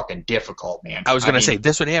fucking difficult, man. I was going to say,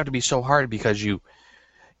 this would have to be so hard because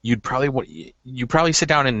you'd probably sit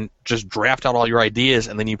down and just draft out all your ideas,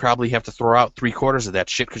 and then you probably have to throw out 3/4 of that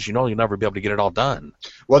shit because you know you'll never be able to get it all done.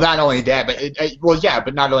 Well, not only that,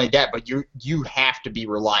 but not only that, but you have to be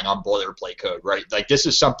relying on boilerplate code, right? Like, this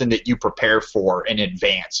is something that you prepare for in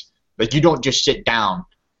advance. Like, you don't just sit down,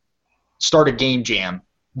 start a game jam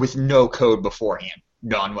with no code beforehand,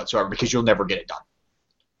 none whatsoever, because you'll never get it done,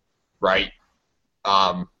 right?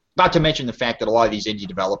 Not to mention the fact that a lot of these indie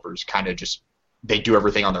developers kind of just, they do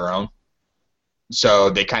everything on their own. So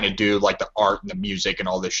they kind of do like the art and the music and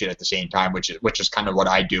all this shit at the same time, which is kind of what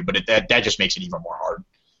I do, but that just makes it even more hard.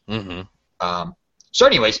 Mm-hmm. So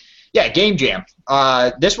anyways, yeah, Game Jam.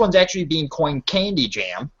 This one's actually being coined Candy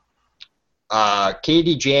Jam.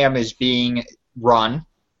 Candy Jam is being run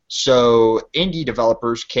so indie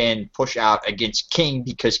developers can push out against King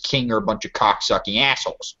because King are a bunch of cocksucking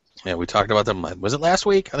assholes. Yeah, we talked about them. Was it last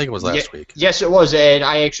week? I think it was last week. Yes, it was, and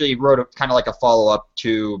I actually wrote kind of like a follow-up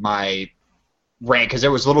to my rant because it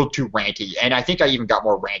was a little too ranty, and I think I even got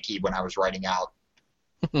more ranty when I was writing out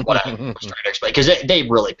what I was trying to explain because they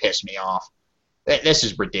really pissed me off. This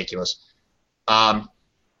is ridiculous. I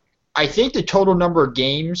think the total number of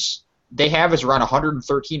games they have is around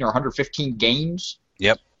 113 or 115 games.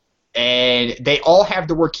 Yep. And they all have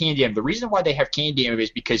the word Candy Jam. The reason why they have Candy Jam is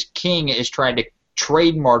because King is trying to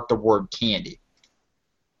trademark the word candy.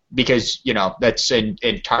 Because, you know, that's an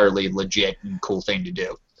entirely legit and cool thing to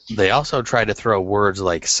do. They also tried to throw words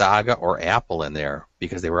like Saga or Apple in there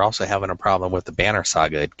because they were also having a problem with the Banner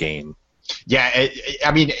Saga game. Yeah,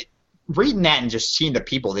 I mean, reading that and just seeing the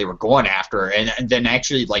people they were going after and then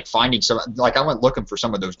actually, like, finding some... Like, I went looking for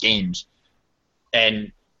some of those games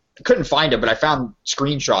and... couldn't find it, but I found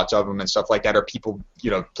screenshots of them and stuff like that, or people,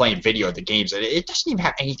 you know, playing video of the games. It doesn't even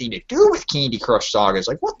have anything to do with Candy Crush Saga. It's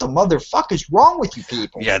like, what the motherfuck is wrong with you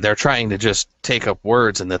people? Yeah, they're trying to just take up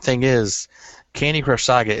words, and the thing is, Candy Crush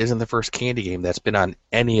Saga isn't the first candy game that's been on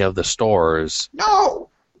any of the stores. No!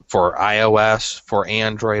 For iOS, for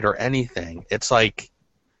Android, or anything. It's like,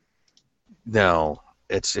 no,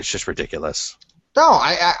 it's just ridiculous. No,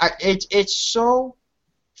 it's so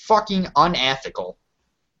fucking unethical.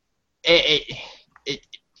 Let's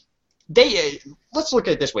look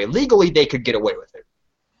at it this way. Legally, they could get away with it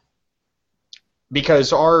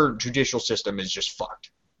because our judicial system is just fucked.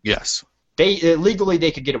 Yes. Legally they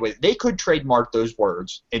could get away. They could trademark those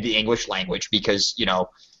words in the English language because, you know,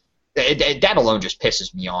 that alone just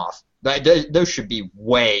pisses me off. Those should be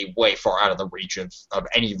way, way far out of the reach of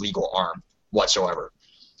any legal arm whatsoever.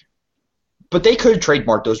 But they could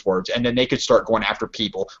trademark those words, and then they could start going after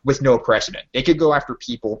people with no precedent. They could go after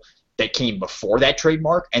people that came before that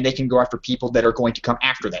trademark, and they can go after people that are going to come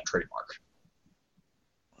after that trademark.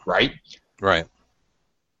 Right? Right.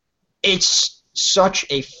 It's such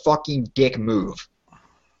a fucking dick move.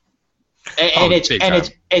 And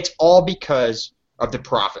it's all because of the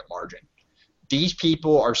profit margin. These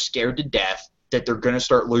people are scared to death that they're going to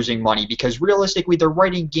start losing money because realistically they're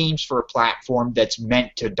writing games for a platform that's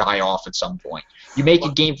meant to die off at some point. You make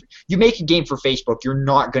a game for Facebook, you're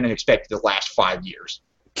not going to expect it to last 5 years.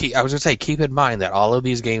 I was going to say, keep in mind that all of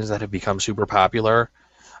these games that have become super popular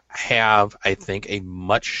have, I think, a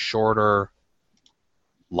much shorter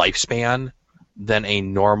lifespan than a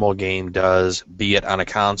normal game does, be it on a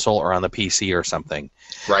console or on the PC or something.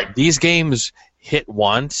 Right. These games hit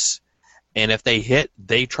once, and if they hit,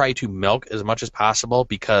 they try to milk as much as possible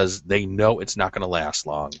because they know it's not going to last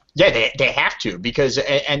long. Yeah, they have to because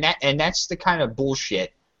and that's the kind of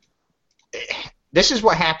bullshit. This is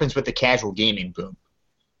what happens with the casual gaming boom.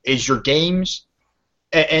 Is your games,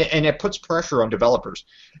 and it puts pressure on developers.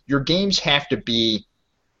 Your games have to be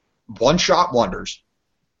one-shot wonders,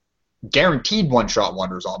 guaranteed one-shot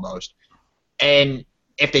wonders almost. And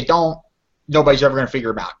if they don't, nobody's ever going to figure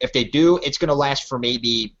them out. If they do, it's going to last for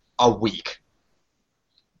maybe a week,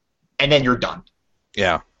 and then you're done.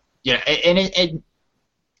 Yeah. Yeah, and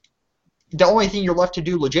the only thing you're left to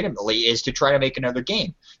do legitimately is to try to make another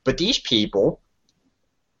game. But these people,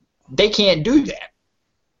 they can't do that.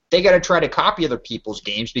 They got to try to copy other people's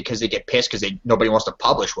games because they get pissed because nobody wants to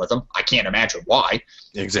publish with them. I can't imagine why.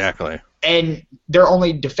 Exactly. And their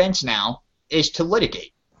only defense now is to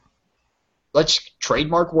litigate. Let's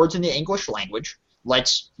trademark words in the English language.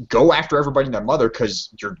 let's go after everybody and their mother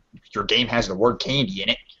because your game has the word candy in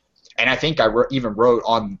it. And I think I even wrote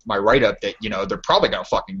on my write-up that, they're probably going to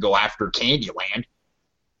fucking go after Candyland.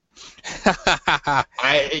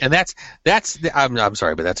 And I'm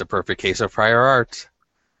sorry, but that's a perfect case of prior art.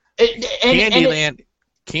 Candyland,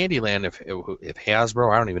 if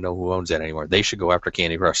Hasbro, I don't even know who owns that anymore, they should go after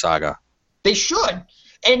Candy Crush Saga. They should.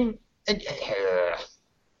 And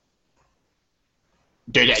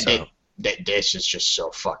dude, this is just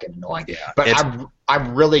so fucking annoying. Yeah, but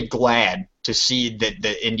I'm really glad to see that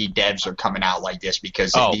the indie devs are coming out like this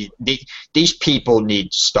because these people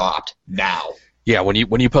need stopped now. Yeah, when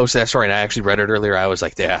you post that story, and I actually read it earlier, I was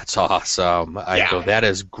like, that's awesome. I go, that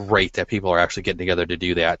is great that people are actually getting together to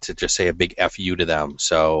do that, to just say a big F you to them.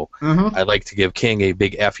 So I'd like to give King a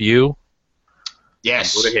big F you.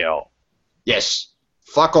 Yes. Go to hell. Yes.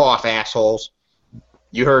 Fuck off, assholes.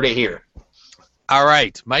 You heard it here. All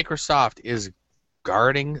right. Microsoft is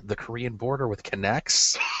guarding the Korean border with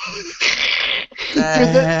Kinects.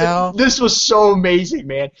 This was so amazing,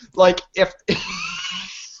 man. Like,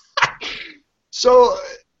 So,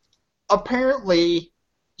 apparently,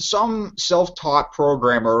 some self-taught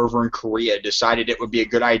programmer over in Korea decided it would be a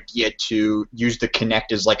good idea to use the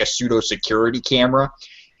Kinect as like a pseudo-security camera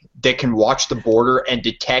that can watch the border and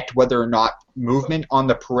detect whether or not movement on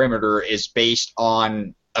the perimeter is based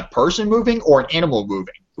on a person moving or an animal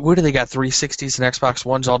moving. What do they got? 360s and Xbox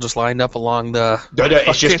Ones all just lined up along the... No,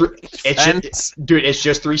 it's just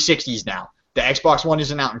 360s now. The Xbox One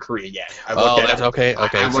isn't out in Korea yet. I looked that up. Okay. I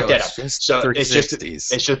looked that up. So it's just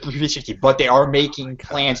 360, but they are making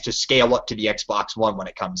plans to scale up to the Xbox One when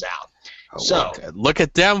it comes out. Look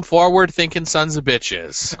at them forward-thinking sons of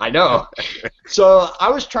bitches. I know. So I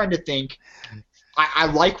was trying to think. I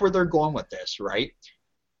like where they're going with this, right?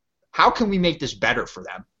 How can we make this better for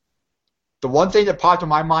them? The one thing that popped in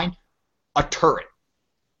my mind, a turret.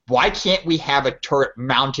 Why can't we have a turret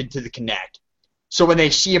mounted to the Kinect? So when they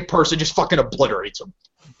see a person, just fucking obliterates them,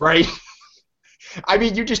 right? I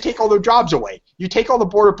mean, you just take all their jobs away. You take all the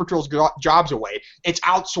Border Patrol's jobs away. It's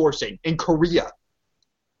outsourcing in Korea.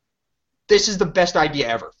 This is the best idea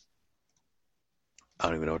ever. I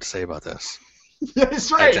don't even know what to say about this.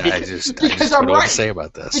 That's right. I just don't know what to say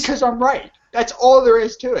about this. Because I'm right. That's all there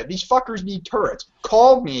is to it. These fuckers need turrets.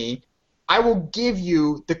 Call me. I will give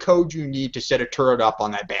you the code you need to set a turret up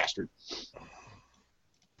on that bastard.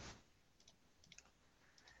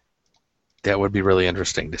 That would be really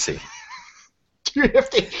interesting to see. Dude, if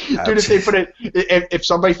they put it, if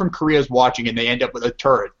somebody from Korea is watching and they end up with a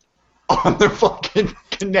turret on their fucking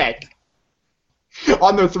Kinect,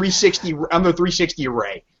 on their 360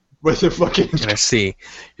 array with a fucking.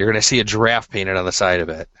 You're gonna see a giraffe painted on the side of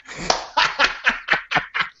it.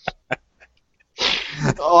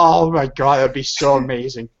 Oh my god, that'd be so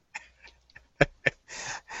amazing.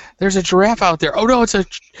 There's a giraffe out there. Oh no,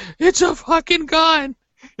 it's a fucking gun.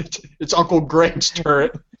 It's Uncle Greg's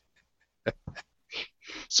turret.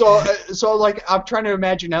 So like I'm trying to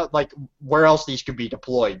imagine out like where else these could be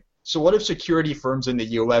deployed. So what if security firms in the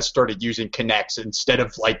U.S. started using Kinects instead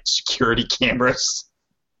of like security cameras?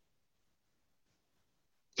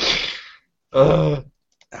 I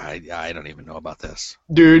don't even know about this,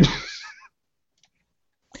 dude.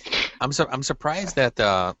 I'm surprised that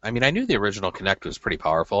I knew the original Kinect was pretty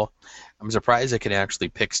powerful. I'm surprised it can actually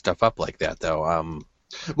pick stuff up like that though.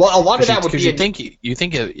 Well, a lot of that would be. You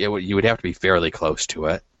think you would have to be fairly close to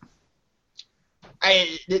it.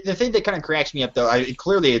 The thing that kind of cracks me up though,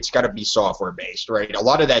 clearly it's got to be software based, right? A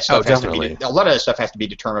lot of that stuff has to be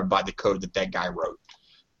determined by the code that guy wrote.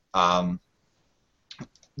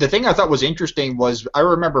 The thing I thought was interesting was I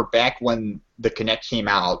remember back when the Kinect came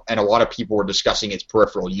out and a lot of people were discussing its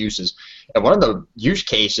peripheral uses, and one of the use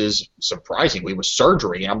cases, surprisingly, was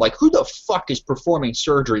surgery. And I'm like, who the fuck is performing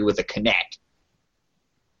surgery with a Kinect?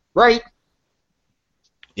 Right?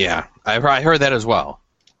 Yeah, I heard that as well.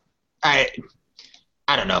 I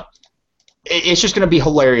don't know. It's just going to be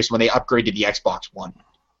hilarious when they upgrade to the Xbox One.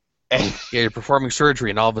 Yeah, you're performing surgery,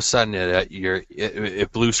 and all of a sudden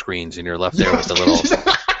it blue screens, and you're left there with the little.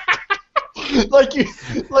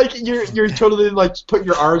 you're totally like putting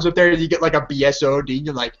your arms up there, and you get like a BSOD, and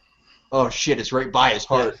you're like, oh shit, it's right by his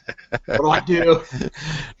heart. What do I do?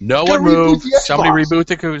 No one move. Somebody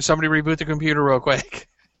reboot the computer real quick.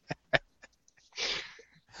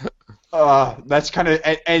 That's kind of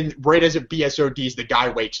and right as it BSODs, the guy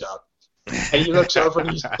wakes up, and he looks over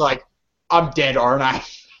and he's like, "I'm dead, aren't I?"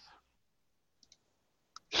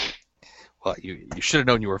 Well, you should have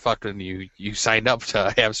known you were fucked when you signed up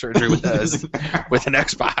to have surgery with us with an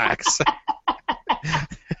Xbox.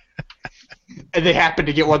 And they happened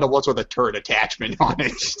to get one of the ones with a turret attachment on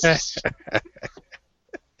it.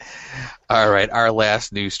 All right, our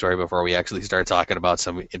last news story before we actually start talking about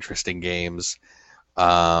some interesting games.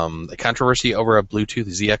 The controversy over a Bluetooth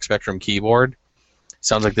ZX Spectrum keyboard.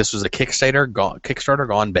 Sounds like this was a Kickstarter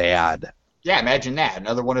gone bad. Yeah, imagine that.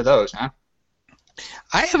 Another one of those, huh?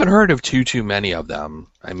 I haven't heard of too many of them.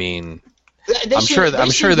 I mean, I'm sure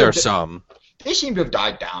there's some. They seem to have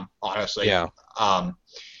died down, honestly. Yeah.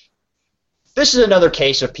 This is another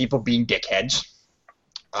case of people being dickheads.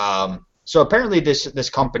 So apparently this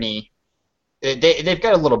company, they've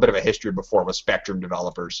got a little bit of a history before with Spectrum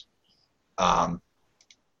developers. But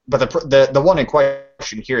the one in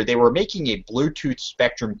question here, they were making a Bluetooth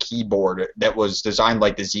Spectrum keyboard that was designed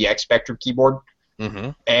like the ZX Spectrum keyboard.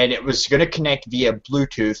 Mm-hmm. And it was going to connect via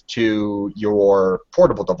Bluetooth to your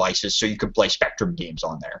portable devices so you could play Spectrum games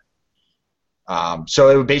on there. So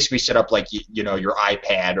it would basically set up like, your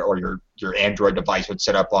iPad or your Android device would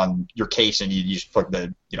set up on your case, and you just put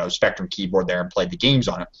the, Spectrum keyboard there and play the games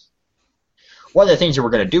on it. One of the things they were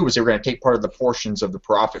going to do was they were going to take part of the portions of the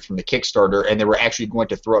profit from the Kickstarter, and they were actually going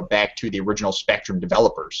to throw it back to the original Spectrum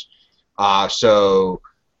developers. So,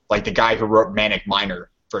 like the guy who wrote Manic Miner,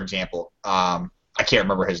 for example, I can't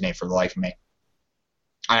remember his name for the life of me.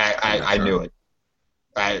 I knew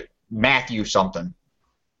it. Matthew something.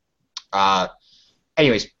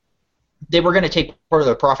 Anyways, they were going to take part of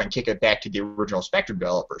the profit and kick it back to the original Spectrum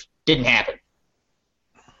developers. Didn't happen.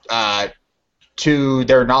 To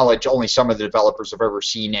their knowledge, only some of the developers have ever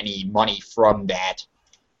seen any money from that,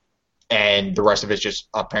 and the rest of it's just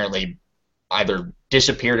apparently either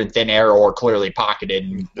disappeared in thin air or clearly pocketed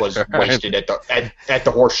and was wasted at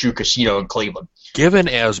the Horseshoe Casino in Cleveland. Given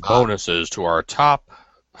as bonuses to our top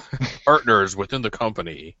partners within the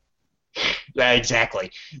company. Yeah,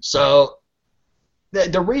 exactly. So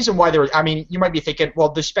the reason why you might be thinking, well,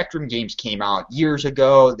 the Spectrum games came out years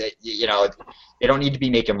ago. That they don't need to be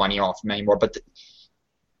making money off them anymore. But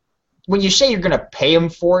when you say you're going to pay them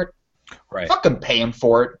for it, right? Fucking pay them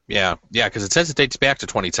for it. Yeah, because it says it dates back to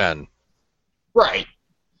 2010. Right,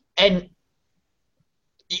 and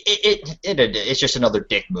it's just another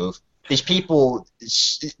dick move. These people,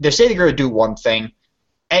 they say they're going to do one thing.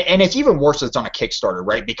 And it's even worse that it's on a Kickstarter,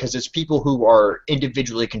 right? Because it's people who are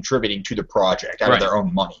individually contributing to the project out of their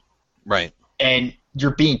own money. Right. And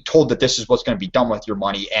you're being told that this is what's going to be done with your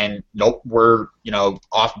money, and nope, we're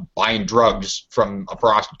off buying drugs from a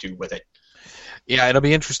prostitute with it. Yeah, it'll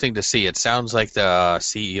be interesting to see. It sounds like the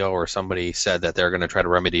CEO or somebody said that they're going to try to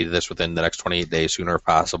remedy this within the next 28 days, sooner if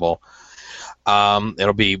possible. We'll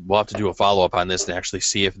have to do a follow-up on this and actually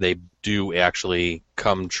see if they do actually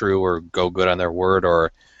come true or go good on their word,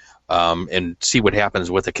 or and see what happens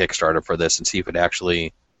with the Kickstarter for this and see if it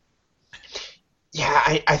actually.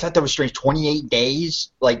 Yeah, I thought that was strange. 28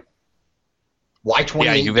 days, like why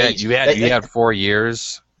 28 days? You had 4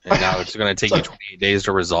 years, and now it's going to take you 28 days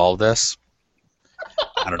to resolve this.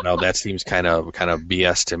 I don't know. That seems kind of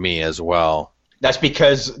BS to me as well. That's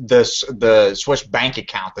because the Swiss bank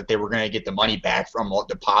account that they were going to get the money back from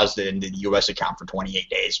deposited into the U.S. account for 28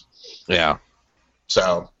 days. Yeah.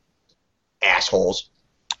 So, assholes.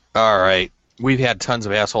 All right, we've had tons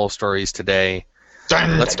of asshole stories today.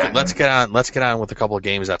 Let's get on with a couple of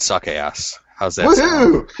games that suck ass. How's that?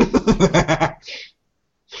 Woohoo!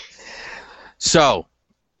 So,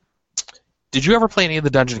 did you ever play any of the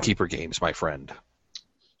Dungeon Keeper games, my friend?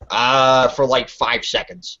 For like 5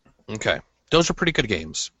 seconds. Okay. Those are pretty good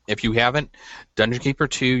games. If you haven't, Dungeon Keeper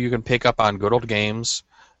 2 you can pick up on Good Old Games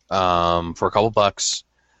for a couple bucks.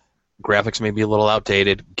 Graphics may be a little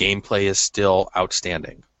outdated. Gameplay is still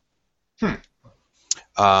outstanding.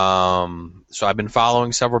 So I've been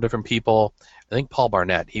following several different people. I think Paul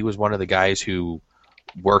Barnett, he was one of the guys who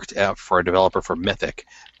worked for a developer for Mythic.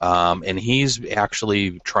 And he's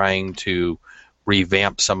actually trying to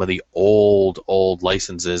revamp some of the old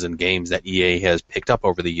licenses and games that EA has picked up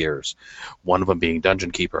over the years, one of them being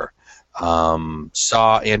Dungeon Keeper.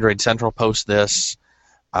 Saw Android Central post this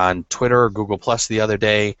on Twitter or Google Plus the other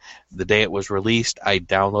day. The day it was released, I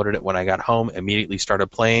downloaded it when I got home, immediately started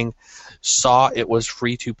playing. Saw it was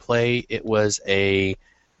free to play. It was a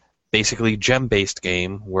basically gem-based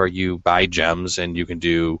game where you buy gems and you can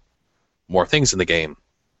do more things in the game.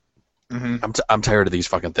 Mm-hmm. I'm tired of these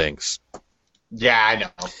fucking things. Yeah, I know.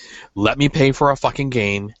 Let me pay for a fucking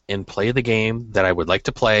game and play the game that I would like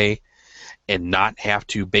to play and not have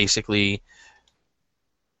to basically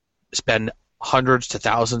spend hundreds to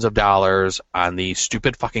thousands of dollars on these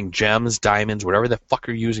stupid fucking gems, diamonds, whatever the fuck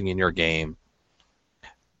you're using in your game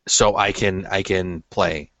so I can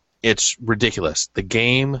play. It's ridiculous. The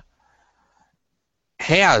game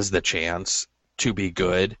has the chance to be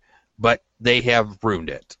good, but they have ruined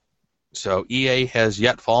it. So EA has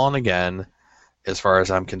yet fallen again. as far as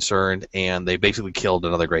I'm concerned, and they basically killed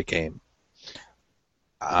another great game.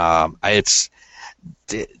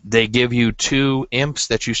 They give you 2 imps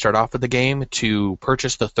that you start off with the game. To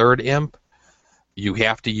purchase the 3rd imp, you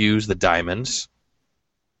have to use the diamonds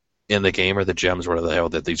in the game, or the gems, whatever the hell,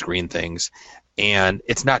 these green things. And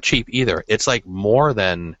it's not cheap either. It's like more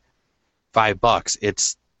than $5.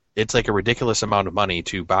 It's like a ridiculous amount of money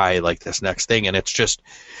to buy like this next thing, and it's just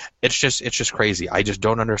crazy. I just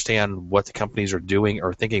don't understand what the companies are doing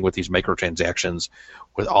or thinking with these microtransactions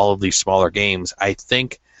with all of these smaller games. I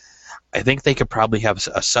think they could probably have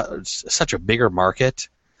such a bigger market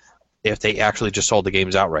if they actually just sold the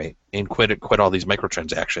games outright and quit all these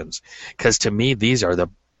microtransactions. Because to me,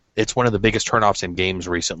 it's one of the biggest turnoffs in games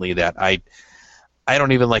recently that I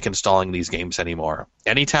don't even like installing these games anymore.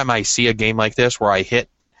 Anytime I see a game like this where I hit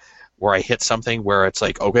something where it's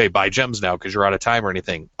like, okay, buy gems now because you're out of time or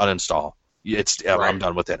anything, uninstall. Right. I'm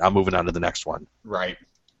done with it. I'm moving on to the next one. Right.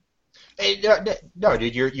 No,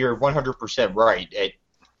 dude, you're 100% right.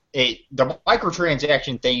 The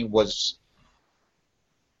microtransaction thing was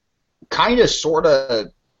kind of sort of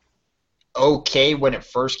okay when it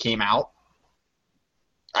first came out.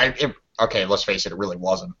 Okay, let's face it, it really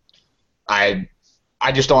wasn't. I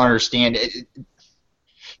just don't understand it.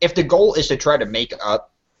 If the goal is to try to make up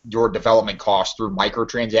your development costs through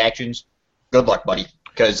microtransactions, good luck, buddy,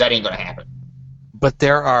 because that ain't going to happen. But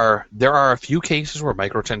there are a few cases where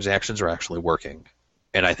microtransactions are actually working,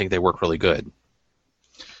 and I think they work really good.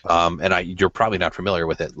 You're probably not familiar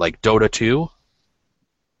with it, like Dota 2.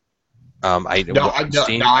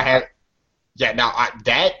 I have. Yeah,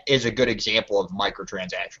 that is a good example of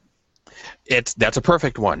microtransaction. That's a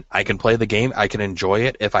perfect one. I can play the game. I can enjoy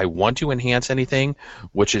it. If I want to enhance anything,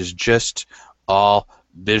 which is just all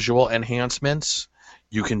visual enhancements,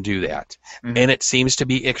 you can do that. Mm-hmm. And it seems to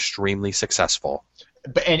be extremely successful.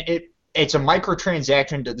 And it's a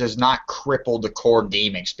microtransaction that does not cripple the core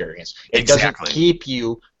game experience. It Exactly. doesn't keep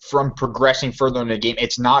you from progressing further in the game.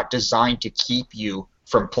 It's not designed to keep you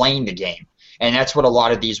from playing the game. And that's what a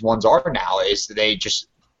lot of these ones are now, is they just,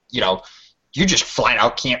 you just flat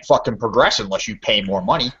out can't fucking progress unless you pay more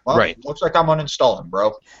money. Well, right. Looks like I'm uninstalling,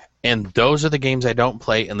 bro. And those are the games I don't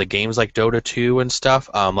play, and the games like Dota 2 and stuff,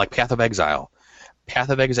 like Path of Exile. Path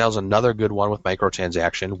of Exile is another good one with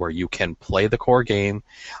microtransaction where you can play the core game,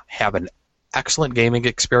 have an excellent gaming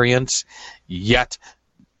experience, yet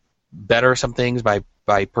better some things by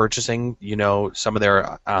purchasing, some of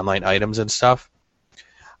their online items and stuff.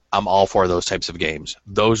 I'm all for those types of games.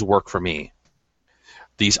 Those work for me.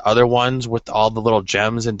 These other ones with all the little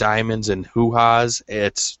gems and diamonds and hoo-has,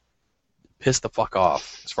 it's piss the fuck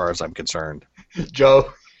off as far as I'm concerned.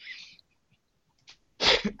 Joe,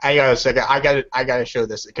 I got a second. I gotta show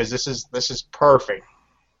this because this is perfect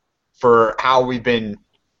for how we've been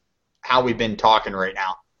talking right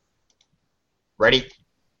now. Ready?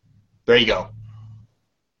 There you go.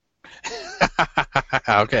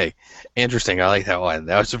 Okay. Interesting. I like that one.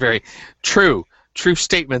 That was a very true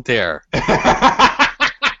statement there.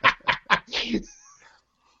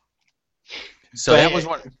 So that was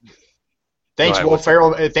one. Thanks, Will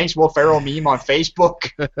Ferrell. Thanks, Will Ferrell meme on Facebook.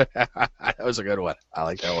 That was a good one. I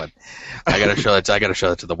like that one. I gotta show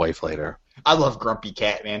that to the wife later. I love Grumpy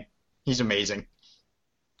Cat, man. He's amazing.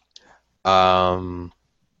 So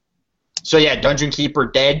yeah, Dungeon Keeper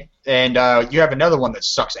dead, and you have another one that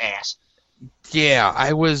sucks ass. Yeah,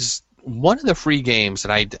 I was one of the free games,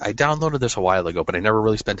 and I downloaded this a while ago, but I never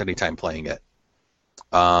really spent any time playing it.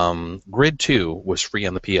 Grid 2 was free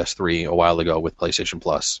on the PS3 a while ago with PlayStation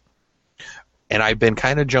Plus. And I've been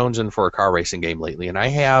kind of jonesing for a car racing game lately, and I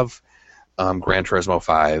have Gran Turismo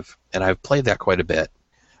 5, and I've played that quite a bit.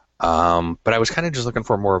 But I was kind of just looking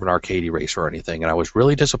for more of an arcadey race or anything, and I was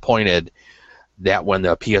really disappointed that when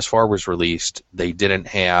the PS4 was released, they didn't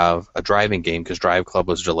have a driving game because Drive Club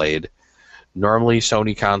was delayed. Normally,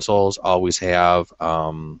 Sony consoles always have,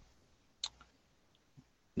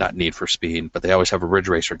 not Need for Speed, but they always have a Ridge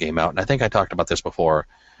Racer game out, and I think I talked about this before.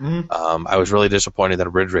 Mm-hmm. I was really disappointed that a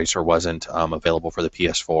Ridge Racer wasn't available for the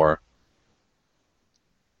PS4.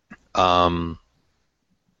 And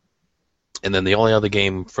then the only other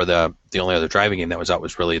game for the only other driving game that was out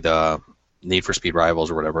was really the Need for Speed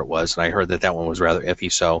Rivals or whatever it was, and I heard that one was rather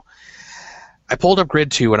iffy, so I pulled up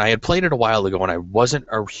Grid 2, and I had played it a while ago, and I wasn't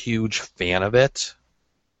a huge fan of it.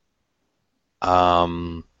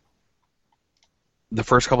 The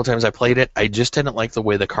first couple times I played it, I just didn't like the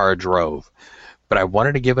way the car drove. But I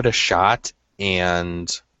wanted to give it a shot and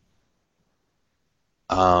just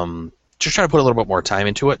try to put a little bit more time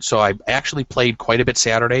into it. So I actually played quite a bit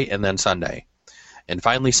Saturday and then Sunday. And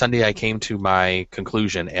finally Sunday I came to my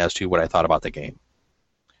conclusion as to what I thought about the game.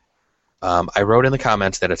 I wrote in the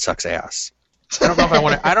comments that it sucks ass. I don't know if I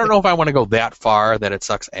want to. I don't know if I want to go that far that it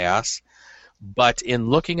sucks ass. But in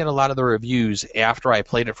looking at a lot of the reviews after I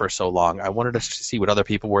played it for so long, I wanted to see what other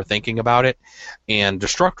people were thinking about it. And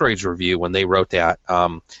Destructoid's review, when they wrote that,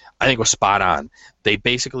 I think was spot on. They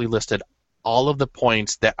basically listed all of the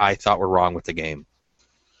points that I thought were wrong with the game.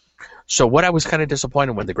 So what I was kind of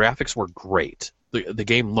disappointed when the graphics were great. The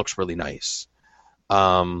game looks really nice.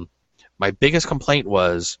 My biggest complaint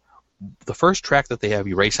was the first track that they have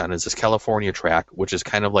you race on is this California track, which is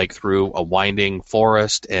kind of like through a winding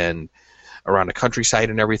forest and around a countryside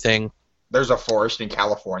and everything. There's a forest in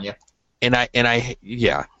California. And I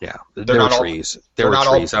yeah. There are trees. There were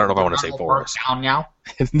trees. I don't know if I want to say forest. Down now?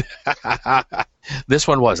 This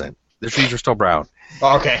one wasn't. The trees are still brown.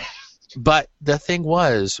 Okay. But the thing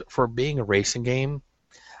was, for being a racing game,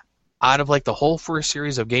 out of like the whole first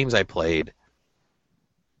series of games I played,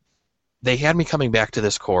 they had me coming back to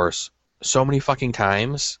this course so many fucking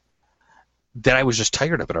times that I was just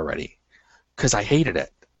tired of it already because I hated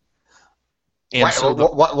it. And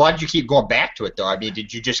why did you keep going back to it, though? I mean,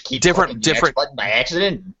 did you just keep different button by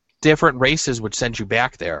accident? Different races would send you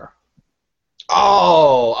back there.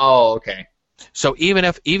 Oh, okay. So even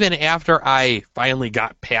after I finally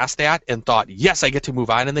got past that and thought, yes, I get to move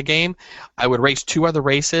on in the game, I would race 2 other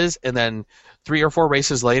races, and then 3 or 4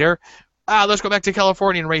 races later, let's go back to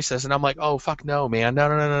California and race this. And I'm like, oh, fuck no, man.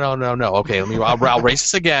 No. Okay, I'll race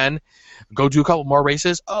this again. Go do a couple more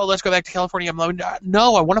races. Oh, let's go back to California. I'm like,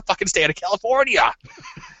 no, I want to fucking stay out of California.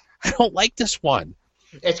 I don't like this one.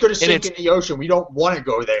 It's going to sink in the ocean. We don't want to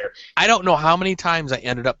go there. I don't know how many times I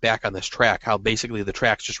ended up back on this track, how basically the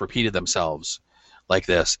tracks just repeated themselves like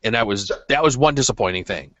this. And that was one disappointing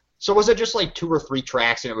thing. So was it just like 2 or 3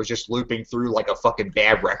 tracks and it was just looping through like a fucking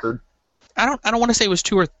bad record? I don't want to say it was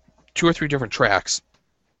 2 or 3 different tracks.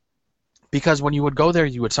 Because when you would go there,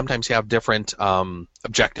 you would sometimes have different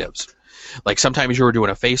objectives. Like sometimes you were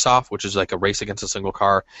doing a face-off, which is like a race against a single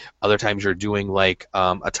car. Other times you're doing like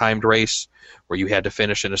a timed race where you had to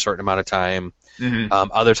finish in a certain amount of time. Mm-hmm.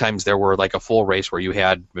 Other times there were like a full race where you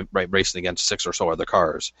had racing against 6 or so other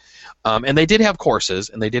cars. And they did have courses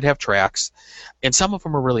and they did have tracks, and some of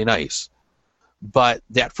them were really nice. But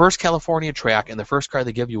that first California track and the first car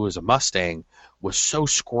they give you was a Mustang was so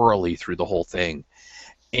squirrely through the whole thing.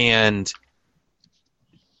 And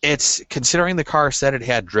it's considering the car said it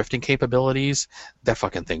had drifting capabilities, that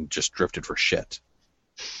fucking thing just drifted for shit.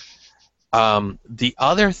 The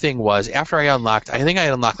other thing was, after I unlocked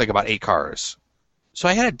like about 8 cars. So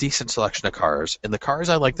I had a decent selection of cars, and the cars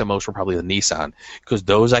I liked the most were probably the Nissan, because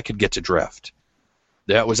those I could get to drift.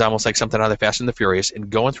 That was almost like something out of the Fast and the Furious, and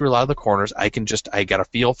going through a lot of the corners, I got a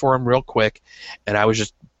feel for them real quick, and I was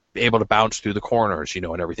just able to bounce through the corners,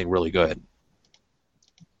 and everything really good.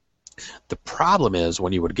 The problem is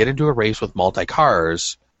when you would get into a race with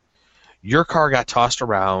multi-cars, your car got tossed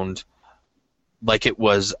around like it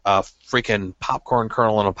was a freaking popcorn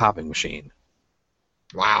kernel in a popping machine.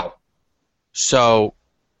 Wow. So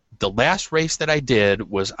the last race that I did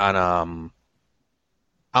was on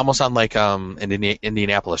almost on like an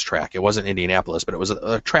Indianapolis track. It wasn't Indianapolis, but it was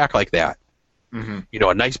a track like that. Mm-hmm.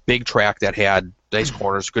 A nice big track that had nice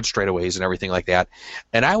corners, good straightaways, and everything like that.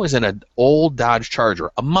 And I was in an old Dodge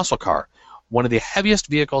Charger, a muscle car, one of the heaviest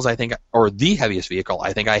vehicles the heaviest vehicle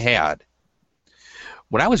I think I had.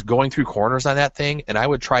 When I was going through corners on that thing, and I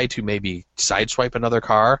would try to maybe sideswipe another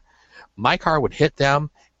car, my car would hit them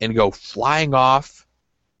and go flying off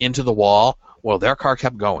into the wall while their car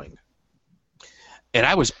kept going. And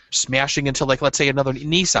I was smashing into, like, let's say another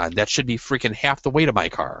Nissan. That should be freaking half the weight of my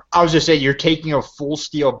car. I was just saying, you're taking a full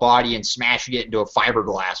steel body and smashing it into a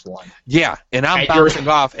fiberglass one. Yeah, and I'm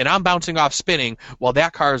bouncing off spinning while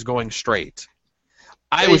that car is going straight.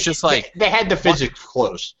 I was just like... They had the physics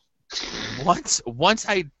close. Once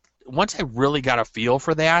I really got a feel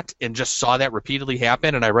for that and just saw that repeatedly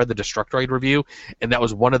happen, and I read the Destructoid review, and that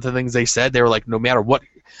was one of the things they said. They were like, no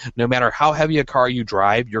matter how heavy a car you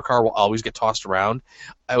drive, your car will always get tossed around.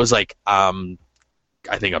 I was like, I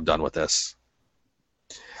think I'm done with this.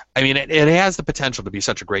 I mean, it has the potential to be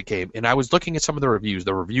such a great game, and I was looking at some of the reviews.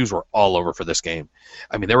 The reviews were all over for this game.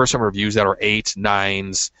 I mean, there were some reviews that were 8,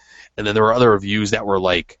 9s, and then there were other reviews that were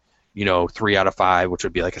like, 3 out of 5, which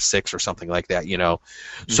would be like a 6 or something like that,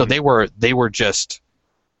 Mm-hmm. So they were just,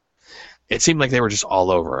 it seemed like they were just all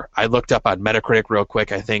over. I looked up on Metacritic real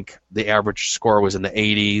quick. I think the average score was in the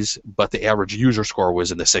 80s, but the average user score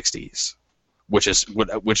was in the 60s, which is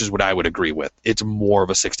what I would agree with. It's more of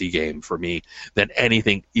a 60 game for me than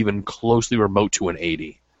anything even closely remote to an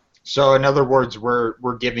 80. So in other words,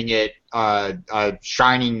 we're giving it a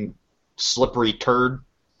shining, slippery turd.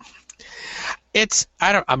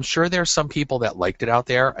 I'm sure there's some people that liked it out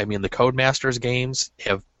there. I mean, the Codemasters games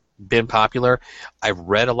have been popular. I've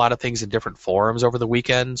read a lot of things in different forums over the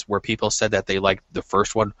weekends where people said that they liked the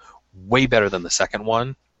first one way better than the second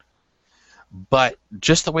one. But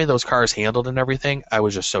just the way those cars handled and everything, I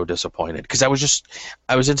was just so disappointed because I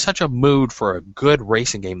was in such a mood for a good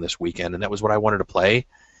racing game this weekend, and that was what I wanted to play.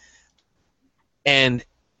 And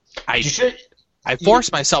I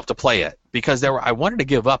forced myself to play it because I wanted to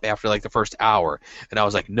give up after like the first hour, and I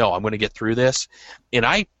was like, no, I'm going to get through this. And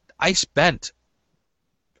I spent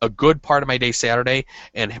a good part of my day Saturday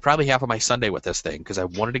and probably half of my Sunday with this thing because I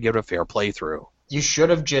wanted to give it a fair playthrough. You should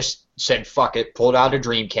have just said fuck it, pulled out a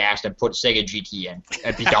Dreamcast and put Sega GT in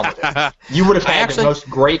and be done with it. You would have had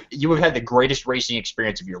the greatest racing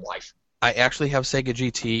experience of your life. I actually have Sega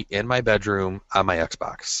GT in my bedroom on my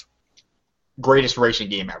Xbox. Greatest racing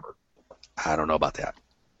game ever. I don't know about that.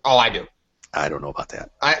 Oh, I do. I don't know about that.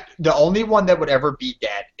 The only one that would ever beat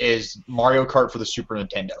that is Mario Kart for the Super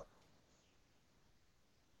Nintendo.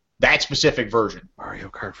 That specific version. Mario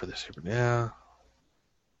Kart for the Super... Yeah.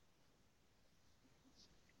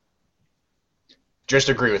 Just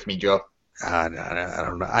agree with me, Joe. I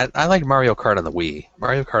don't know. I like Mario Kart on the Wii.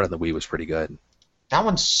 Mario Kart on the Wii was pretty good. That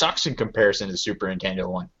one sucks in comparison to the Super Nintendo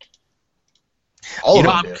one.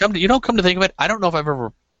 Come to think of it, I don't know if I've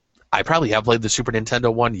ever... I probably have played the Super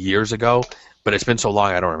Nintendo one years ago, but it's been so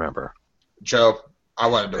long I don't remember. Joe, I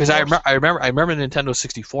wanted to... Because I remember the Nintendo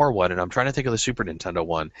 64 one, and I'm trying to think of the Super Nintendo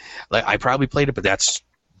one. Like I probably played it, but that's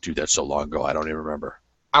so long ago, I don't even remember.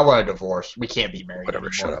 I want a divorce. We can't be married Whatever,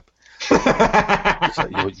 anymore. Shut up. So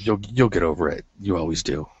you'll get over it. You always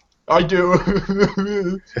do. I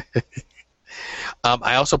do.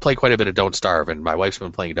 I also play quite a bit of Don't Starve, and my wife's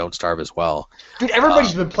been playing Don't Starve as well. Dude,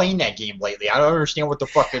 everybody's been playing that game lately. I don't understand what the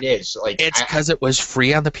fuck it is. Like, it's because it was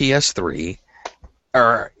free on the PS3,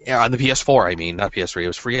 or on the PS4. I mean, not PS3. It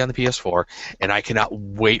was free on the PS4, and I cannot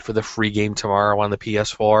wait for the free game tomorrow on the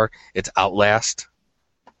PS4. It's Outlast,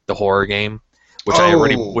 the horror game. Which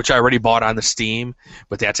I already bought on the Steam,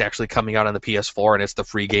 but that's actually coming out on the PS4, and it's the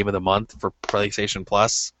free game of the month for PlayStation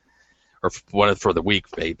Plus, or for the week,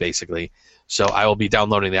 basically. So I will be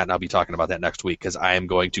downloading that, and I'll be talking about that next week because I am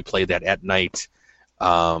going to play that at night.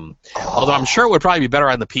 Although I'm sure it would probably be better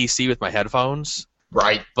on the PC with my headphones.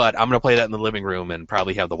 Right. But I'm going to play that in the living room and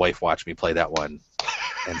probably have the wife watch me play that one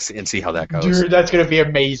and see how that goes. Dude, that's going to be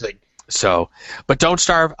amazing. So, but Don't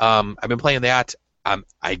Starve, I've been playing that. I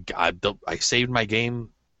saved my game.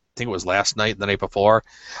 I think it was last night, the night before.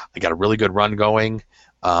 I got a really good run going.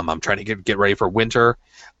 I'm trying to get ready for winter.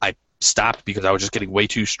 I stopped because I was just getting way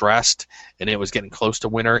too stressed, and it was getting close to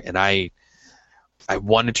winter, and I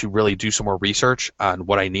wanted to really do some more research on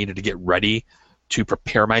what I needed to get ready to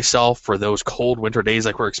prepare myself for those cold winter days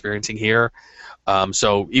like we're experiencing here.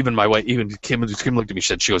 So even my wife, even Kim looked at me,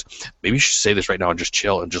 she goes, maybe you should say this right now and just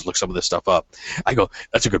chill and just look some of this stuff up. I go,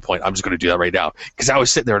 that's a good point. I'm just going to do that right now. Because I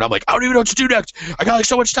was sitting there and I'm like, I don't even know what to do next. I got like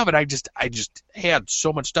so much stuff, and I just had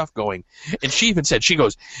so much stuff going. And she even said, she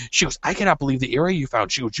goes, I cannot believe the area you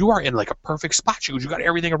found. She goes, you are in like a perfect spot. She goes, you got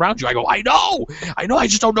everything around you. I go, I know. I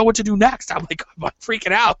just don't know what to do next. I'm like, I'm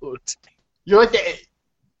freaking out. You're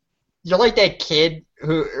like that kid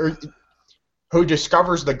who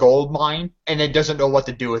discovers the gold mine and then doesn't know what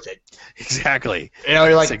to do with it. Exactly. You know,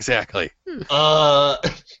 you're like, exactly. Yes.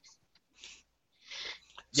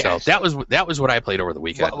 So that was what I played over the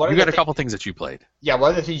weekend. You got a couple things that you played. Yeah, one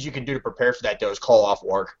of the things you can do to prepare for that though is call off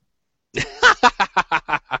work.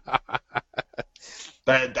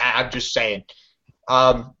 I'm just saying.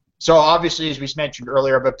 So obviously, as we mentioned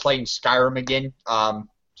earlier, I've been playing Skyrim again.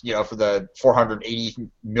 For the 480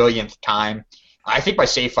 millionth time. I think my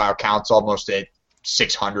save file count's almost at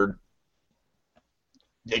 600.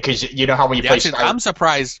 Because you know how when you play Skyrim...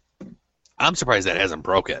 I'm surprised that hasn't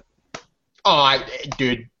broke it. Oh,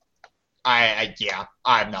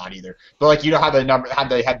 I'm not either. But like, you know how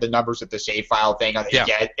they have the numbers at the save file thing?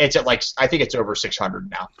 Yeah, it's at like, I think it's over 600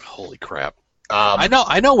 now. Holy crap. I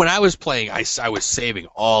know when I was playing, I was saving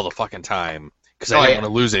all the fucking time. Because I didn't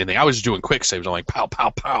want to lose anything. I was just doing quick saves. I'm like, pow, pow,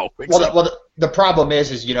 pow. Well, the problem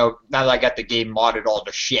is now that I got the game modded all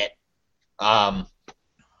to shit,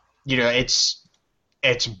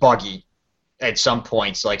 it's buggy at some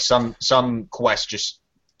points. Like some quests just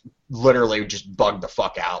literally just bug the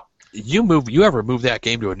fuck out. You ever move that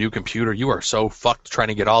game to a new computer? You are so fucked trying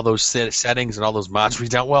to get all those settings and all those mods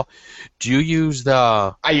redone. Well, do you use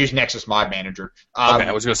the... I use Nexus Mod Manager. Okay,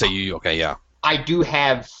 I was going to say okay, yeah. I do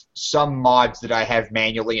have some mods that I have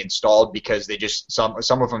manually installed because they just some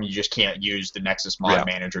of them you just can't use the Nexus Mod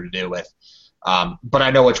Manager to do with. But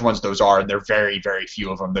I know which ones those are, and they're very, very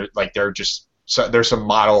few of them. They're just So there's some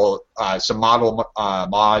model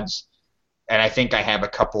mods, and I think I have a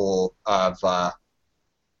couple of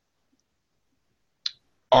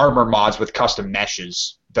armor mods with custom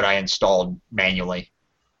meshes that I installed manually.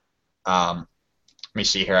 Let me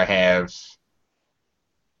see here. I have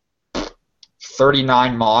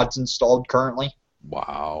 39 mods installed currently.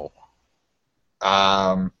 Wow.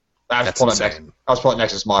 I was pulling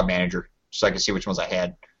Nexus Mod Manager so I could see which ones I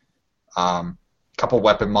had. Couple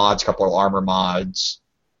weapon mods, couple of armor mods,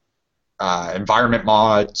 environment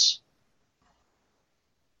mods.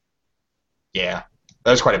 Yeah,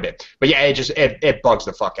 that was quite a bit. But yeah, it bugs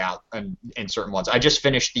the fuck out in certain ones. I just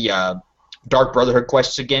finished the Dark Brotherhood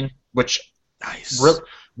quests again, which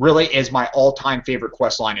really is my all-time favorite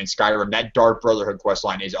quest line in Skyrim. That Dark Brotherhood quest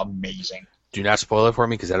line is amazing. Do not spoil it for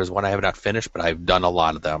me, because that is one I have not finished, but I've done a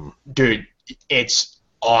lot of them. Dude, it's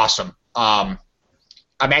awesome. I'm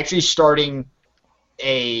actually starting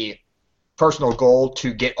a personal goal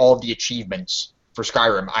to get all the achievements for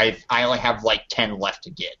Skyrim. I only have like 10 left to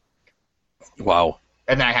get. Wow.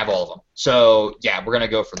 And then I have all of them. So, yeah, we're going to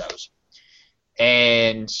go for those.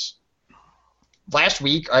 And last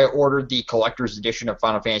week, I ordered the collector's edition of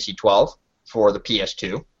Final Fantasy XII for the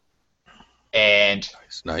PS2. And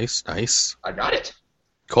nice. I got it.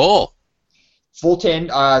 Cool. Full 10,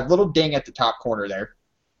 little ding at the top corner there.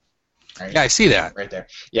 Right? Yeah, I see that. Right there.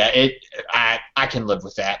 Yeah, I can live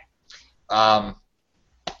with that.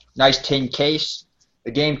 Nice tin case.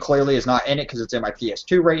 The game clearly is not in it because it's in my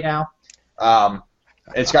PS2 right now.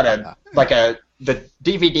 It's got the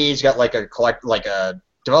DVD's got like a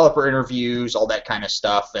developer interviews, all that kind of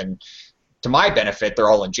stuff, and to my benefit, they're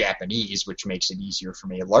all in Japanese, which makes it easier for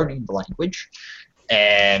me learning the language.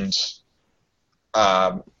 And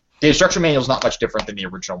the instruction manual is not much different than the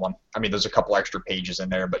original one. I mean, there's a couple extra pages in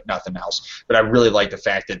there, but nothing else. But I really like the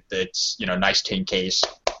fact that it's nice tin case.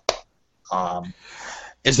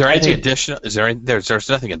 Is there anything additional? There's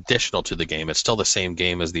nothing additional to the game. It's still the same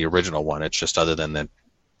game as the original one. It's just other than the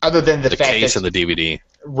fact case and the DVD.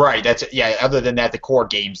 Right. Other than that, the core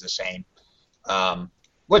game's the same.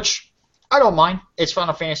 Which I don't mind. It's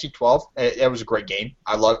Final Fantasy XII. It was a great game.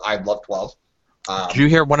 I love 12. Did you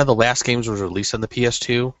hear one of the last games was released on the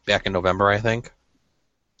PS2 back in November, I think?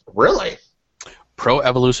 Really? Pro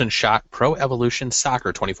Evolution Soccer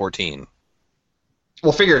 2014.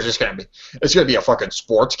 Well, figure it's gonna be a fucking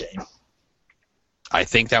sports game. I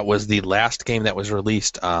think that was the last game that was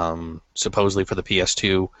released, supposedly for the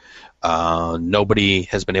PS2. Nobody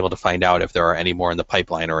has been able to find out if there are any more in the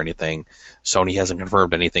pipeline or anything. Sony hasn't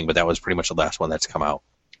confirmed anything, but that was pretty much the last one that's come out.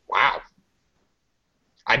 Wow.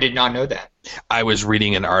 I did not know that. I was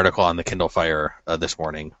reading an article on the Kindle Fire this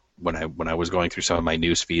morning when I was going through some of my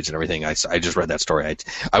news feeds and everything. I just read that story.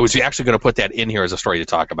 I was actually going to put that in here as a story to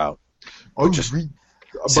talk about.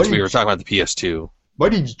 Since we were talking about the PS2. My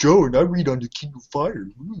name's Joe, and I read on the Kindle Fire.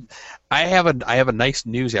 I have a nice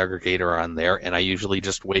news aggregator on there, and I usually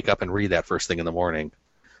just wake up and read that first thing in the morning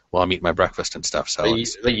while I'm eating my breakfast and stuff. So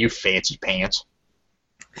you fancy pants.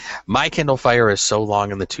 My Kindle Fire is so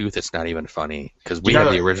long in the tooth, it's not even funny because we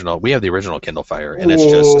have the original Kindle Fire, and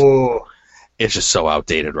it's just so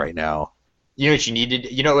outdated right now. You know what you needed?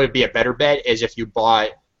 You know what would be a better bet is if you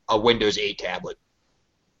bought a Windows 8 tablet.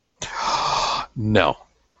 No,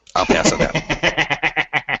 I'll pass on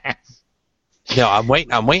that. No,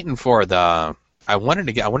 I'm waiting for the. I wanted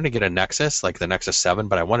to get a Nexus, like the Nexus 7,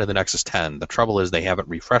 but I wanted the Nexus 10. The trouble is they haven't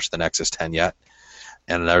refreshed the Nexus 10 yet,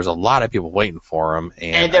 and there's a lot of people waiting for them.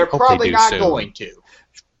 And they're probably not going to.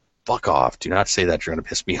 Fuck off! Do not say that. You're gonna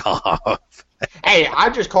piss me off. Hey, I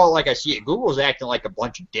just call it like I see it. Google's acting like a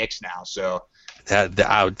bunch of dicks now, so.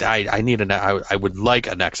 I would like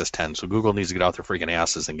a Nexus 10, so Google needs to get out their freaking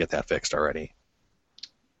asses and get that fixed already.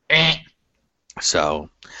 So,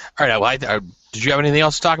 all right. Well, did you have anything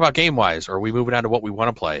else to talk about game-wise, or are we moving on to what we want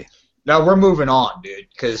to play? No, we're moving on, dude.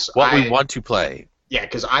 We want to play. Yeah,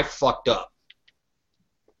 because I fucked up.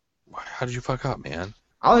 How did you fuck up, man?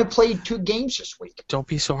 I only played 2 games this week. Don't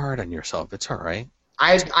be so hard on yourself. It's all right.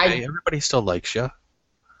 Everybody still likes you.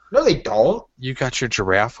 No, they don't. You got your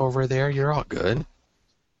giraffe over there. You're all good.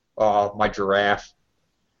 Oh, my giraffe.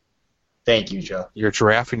 Thank you, Joe. Your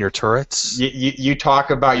giraffe and your turrets. You talk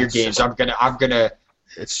about your games. I'm gonna.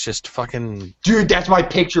 It's just fucking. Dude, that's my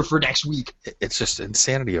picture for next week. It's just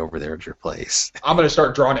insanity over there at your place. I'm gonna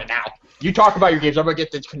start drawing it now. You talk about your games. I'm gonna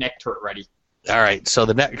get the Connect turret ready. All right. So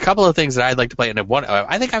a couple of things that I'd like to play, and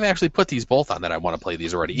I think I've actually put these both on that I want to play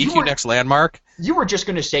these already. EQ Next Landmark. You were just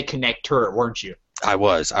gonna say Connect turret, weren't you? I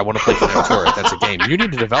was. I want to play Connect Turret. That's a game. You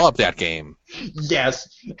need to develop that game. Yes.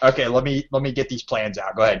 Okay. Let me get these plans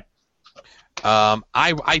out. Go ahead.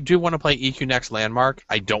 I do want to play EQ Next Landmark.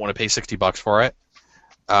 I don't want to pay $60 for it.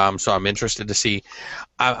 So I'm interested to see.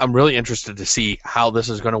 I'm really interested to see how this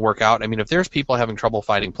is going to work out. I mean, if there's people having trouble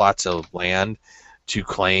finding plots of land to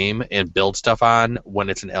claim and build stuff on when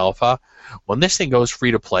it's an alpha, when this thing goes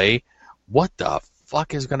free to play, what the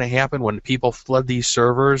fuck is going to happen when people flood these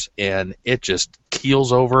servers and it just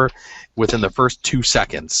keels over within the first 2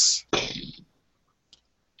 seconds?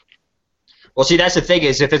 Well, see, that's the thing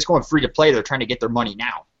is if it's going free to play, they're trying to get their money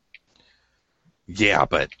now. Yeah,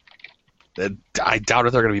 but I doubt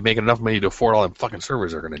if they're going to be making enough money to afford all them fucking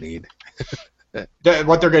servers they're going to need.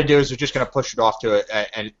 What they're going to do is they're just going to push it off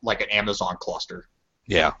to like an Amazon cluster.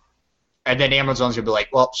 Yeah. And then Amazon's going to be like,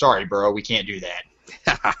 well, sorry, bro, we can't do that.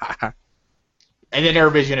 And then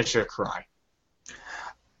everybody's going to start crying.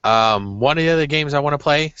 One of the other games I want to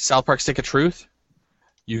play, South Park Stick of Truth.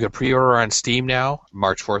 You can pre-order on Steam now,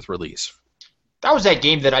 March 4th release. That was that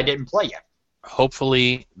game that I didn't play yet.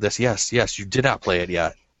 Hopefully, yes, you did not play it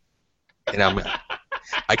yet. And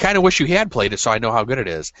I kind of wish you had played it so I know how good it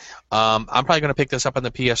is. I'm probably going to pick this up on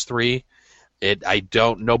the PS3.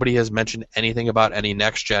 Nobody has mentioned anything about any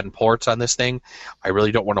next-gen ports on this thing. I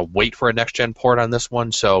really don't want to wait for a next-gen port on this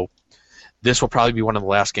one, so this will probably be one of the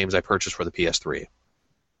last games I purchase for the PS3.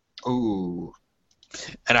 Ooh.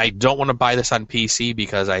 And I don't want to buy this on PC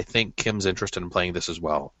because I think Kim's interested in playing this as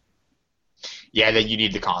well. Yeah, then you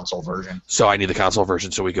need the console version. So I need the console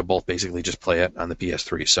version so we could both basically just play it on the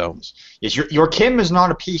PS3. So yes, your Kim is not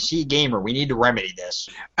a PC gamer. We need to remedy this.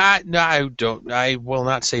 No, I don't. I will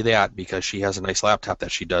not say that because she has a nice laptop that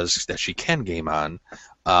she can game on.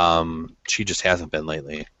 She just hasn't been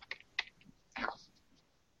lately.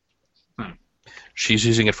 She's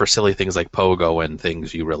using it for silly things like Pogo and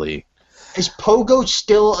things you really... Is Pogo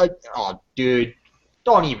still a... Oh, dude.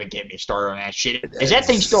 Don't even get me started on that shit. Is that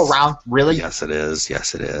thing still around, really? Yes, it is.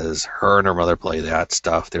 Yes, it is. Her and her mother play that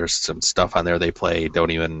stuff. There's some stuff on there they play. Don't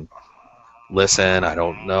even listen. I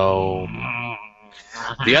don't know.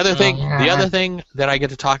 The other thing that I get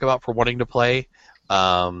to talk about for wanting to play,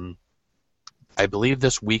 I believe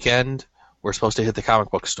this weekend we're supposed to hit the comic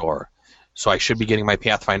book store. So I should be getting my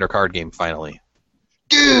Pathfinder card game finally.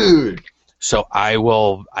 Dude! So I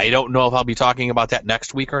don't know if I'll be talking about that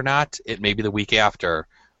next week or not. It may be the week after.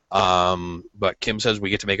 But Kim says we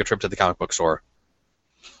get to make a trip to the comic book store.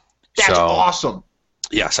 That's awesome.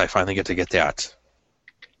 Yes, I finally get to get that.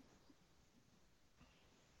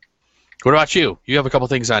 What about you? You have a couple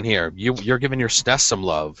things on here. You're giving your SNES some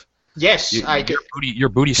love. Yes, your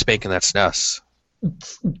booty spanking that SNES.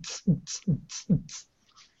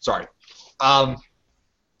 Sorry.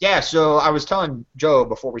 Yeah, so I was telling Joe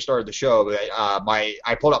before we started the show that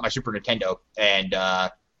I pulled out my Super Nintendo and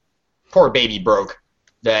poor baby broke.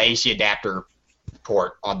 The AC adapter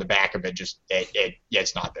port on the back of it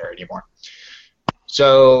it's not there anymore.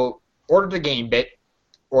 So ordered the game bit,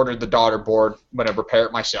 ordered the daughter board. I'm gonna repair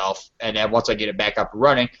it myself, and then once I get it back up and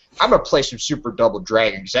running, I'm gonna play some Super Double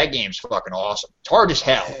Dragon because that game's fucking awesome. It's hard as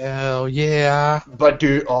hell. Hell yeah! But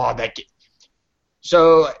dude, that game.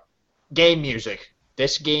 So game music.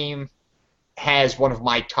 This game has one of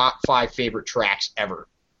my top 5 favorite tracks ever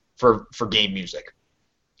for game music.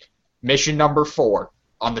 Mission number 4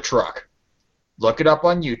 on the truck. Look it up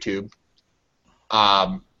on YouTube.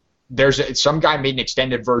 Some guy made an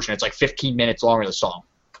extended version. It's like 15 minutes longer the song.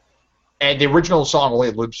 And the original song only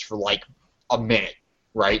loops for like a minute,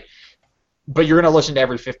 right? But you're going to listen to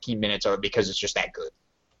every 15 minutes of it because it's just that good.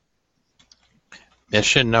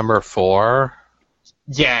 Mission number 4?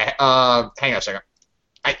 Yeah, hang on a second.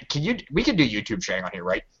 We can do YouTube sharing on here,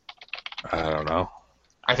 right? I don't know.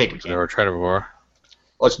 I think we can. Never tried it before.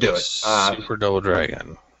 Let's do it. Super Double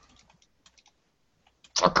Dragon.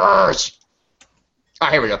 Fuckers!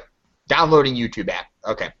 Here we go. Downloading YouTube app.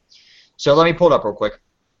 Okay. So let me pull it up real quick.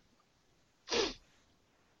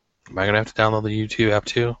 Am I going to have to download the YouTube app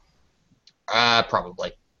too?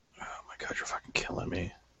 Probably. Oh my god, you're fucking killing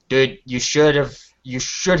me. Dude, you should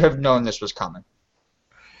have known this was coming.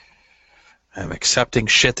 I'm accepting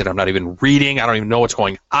shit that I'm not even reading. I don't even know what's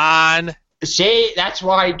going on. See, that's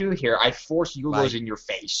what I do here. I force EULAs in your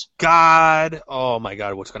face. God. Oh my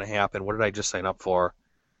god, what's going to happen? What did I just sign up for?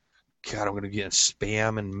 God, I'm going to get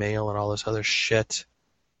spam and mail and all this other shit.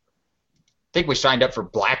 I think we signed up for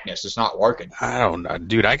Blackness. It's not working. I don't know.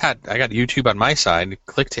 Dude, I got YouTube on my side.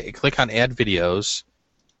 Click on add videos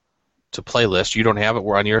to playlist. You don't have it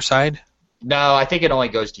on your side? No, I think it only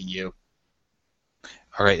goes to you.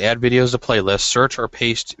 All right, add videos to playlist. Search or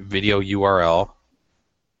paste video URL.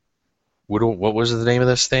 What was the name of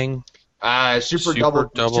this thing? Super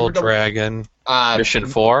Double Dragon. Mission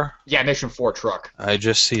 4? Yeah, Mission 4 truck. I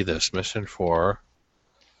just see this. Mission 4.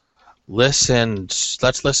 Listen.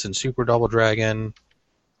 Let's listen. Super Double Dragon,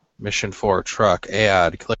 Mission 4 truck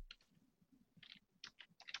ad. Click.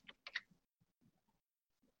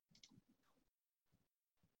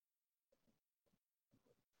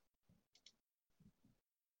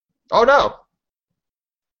 Oh no!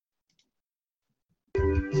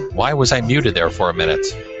 Why was I muted there for a minute?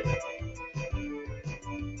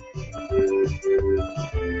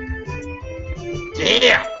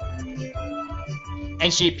 Yeah!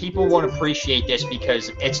 And see, people won't appreciate this because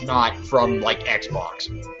it's not from, like, Xbox.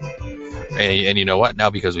 And you know what? Now,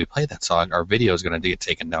 because we played that song, our video is going to get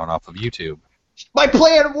taken down off of YouTube. My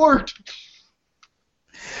plan worked!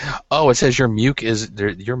 Oh, it says your mic is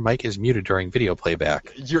muted during video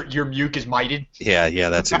playback. Your mute is mited? Yeah,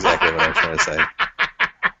 that's exactly what I was trying to say.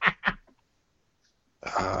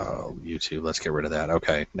 Oh, YouTube, let's get rid of that.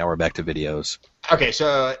 Okay, now we're back to videos. Okay,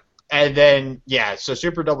 so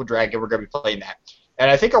Super Double Dragon, we're going to be playing that. And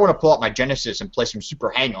I think I want to pull out my Genesis and play some Super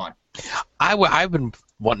Hang-On. I've been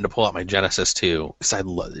wanting to pull out my Genesis, too,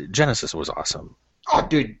 because Genesis was awesome. Oh,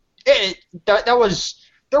 dude, there was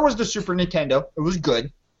the Super Nintendo. It was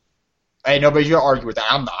good. And nobody's going to argue with that.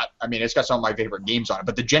 I'm not. I mean, it's got some of my favorite games on it.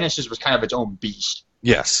 But the Genesis was kind of its own beast.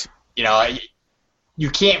 Yes. You know, you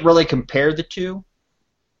can't really compare the two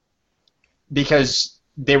because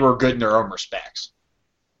they were good in their own respects.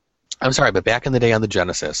 I'm sorry, but back in the day on the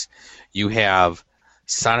Genesis, you have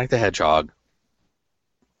Sonic the Hedgehog.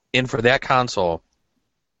 And for that console,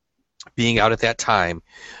 being out at that time,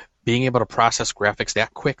 being able to process graphics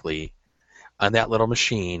that quickly on that little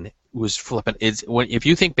machine was flipping. If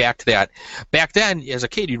you think back to that, back then as a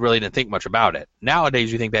kid you really didn't think much about it.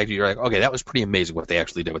 Nowadays you think back to you're like, okay, that was pretty amazing what they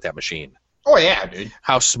actually did with that machine. Oh yeah, dude.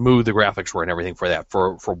 How smooth the graphics were and everything for that,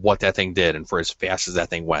 for what that thing did and for as fast as that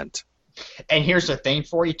thing went. And here's the thing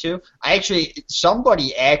for you too.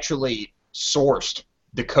 Somebody actually sourced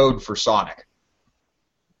the code for Sonic.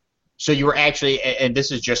 So you were actually, and this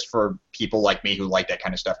is just for people like me who like that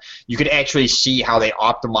kind of stuff, you could actually see how they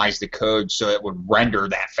optimized the code so it would render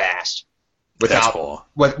that fast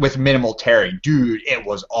with minimal tearing. Dude, it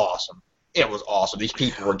was awesome. It was awesome. These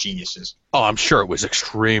people were geniuses. Oh, I'm sure it was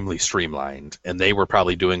extremely streamlined, and they were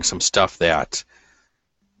probably doing some stuff that,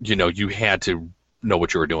 you had to know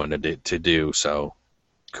what you were doing to do. So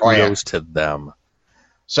kudos to them.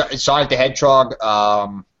 So, Sonic the Hedgehog,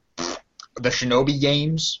 the Shinobi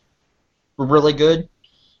games were really good.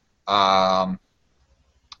 I'm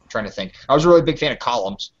trying to think. I was a really big fan of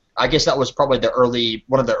Columns. I guess that was probably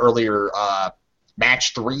one of the earlier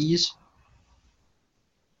match 3s.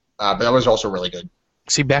 But that was also really good.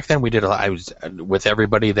 See, back then we did I was with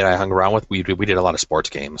everybody that I hung around with. We did a lot of sports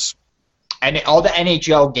games. And all the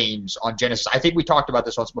NHL games on Genesis. I think we talked about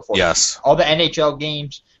this once before. Yes. All the NHL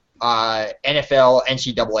games, NFL,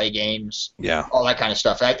 NCAA games. Yeah. All that kind of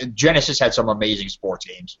stuff. Genesis had some amazing sports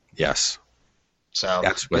games. Yes. So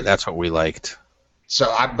that's what we liked.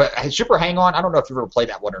 So, but Super Hang-On, I don't know if you ever played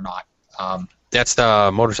that one or not. That's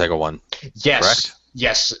the motorcycle one. Yes. Correct?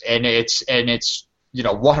 Yes, and it's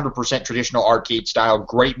 100% traditional arcade style.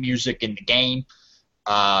 Great music in the game.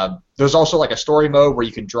 There's also like a story mode where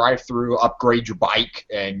you can drive through, upgrade your bike,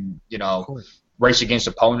 and cool. Race against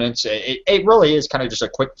opponents. It really is kind of just a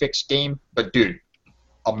quick fix game, but dude,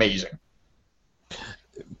 amazing.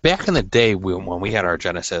 Back in the day when we had our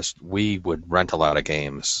Genesis, we would rent a lot of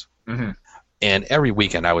games, and every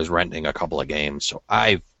weekend I was renting a couple of games. So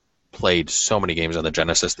I've played so many games on the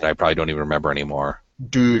Genesis that I probably don't even remember anymore.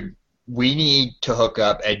 Dude, we need to hook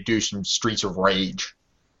up and do some Streets of Rage.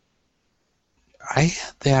 I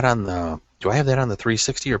had that on the. Do I have that on the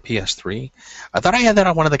 360 or PS3? I thought I had that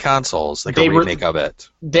on one of the consoles, like a remake of it.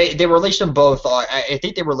 They released them both. I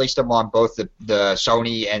think they released them on both the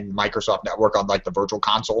Sony and Microsoft Network on like the Virtual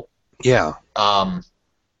Console. Yeah.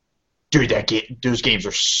 Dude, those games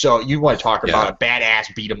are so. You want to talk about a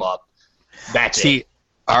badass beat 'em up? That's it. See,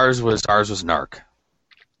 ours was Narc.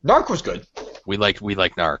 Narc was good. We like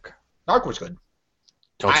Narc. Narc was good.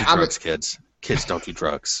 Don't do drugs, kids. Kids, don't do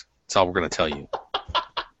drugs. That's all we're gonna tell you.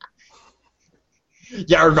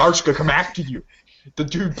 Yeah, or Narc's gonna come after you.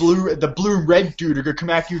 The blue and red dude are gonna come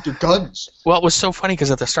after you with their guns. Well, it was so funny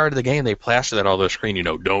because at the start of the game they plastered that all over the screen,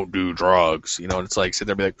 don't do drugs. And it's like sit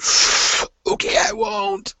there and be like, okay, I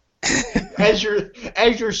won't. as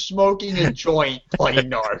you're smoking a joint playing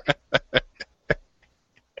Narc.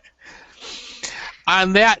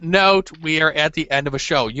 On that note, we are at the end of a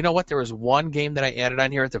show. You know what? There was one game that I added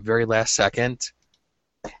on here at the very last second.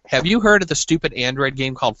 Have you heard of the stupid Android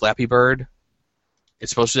game called Flappy Bird? It's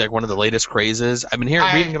supposed to be like one of the latest crazes. I've been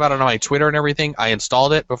reading about it on my Twitter and everything. I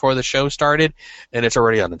installed it before the show started, and it's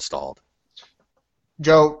already uninstalled.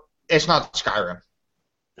 Joe, it's not Skyrim.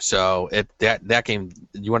 So that game,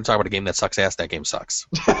 you want to talk about a game that sucks ass? That game sucks.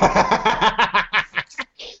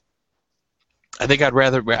 I think I'd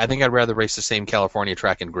rather race the same California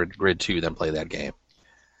track in Grid 2 than play that game.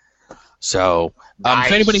 So, nice.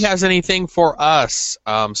 If anybody has anything for us,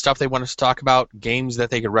 stuff they want us to talk about, games that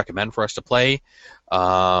they could recommend for us to play,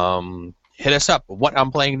 hit us up.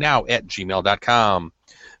 whatimplayingnow@gmail.com.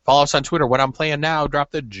 Follow us on Twitter. What I'm playing now. Drop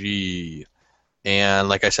the G. And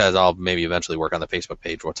like I said, I'll maybe eventually work on the Facebook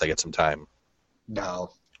page once I get some time. No.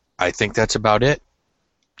 I think that's about it.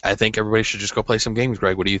 I think everybody should just go play some games.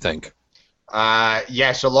 Greg, what do you think?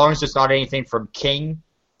 Yeah, so long as it's not anything from King.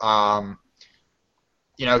 Because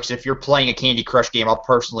if you're playing a Candy Crush game, I'll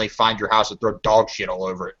personally find your house and throw dog shit all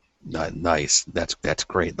over it. Nice. That's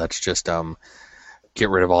great. Let's just get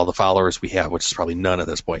rid of all the followers we have, which is probably none at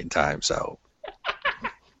this point in time. So.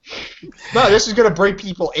 No, this is going to bring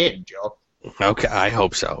people in, Joe. Okay, I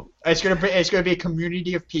hope so. It's gonna be a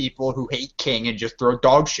community of people who hate King and just throw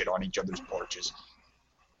dog shit on each other's porches.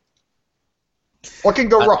 What can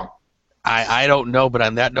go wrong? I don't know, but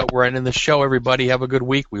on that note, we're ending the show. Everybody have a good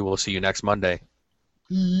week. We will see you next Monday.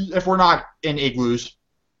 If we're not in igloos.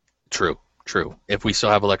 True. If we still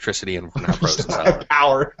have electricity and we're not frozen.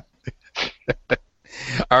 Power.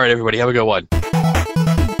 All right, everybody, have a good one.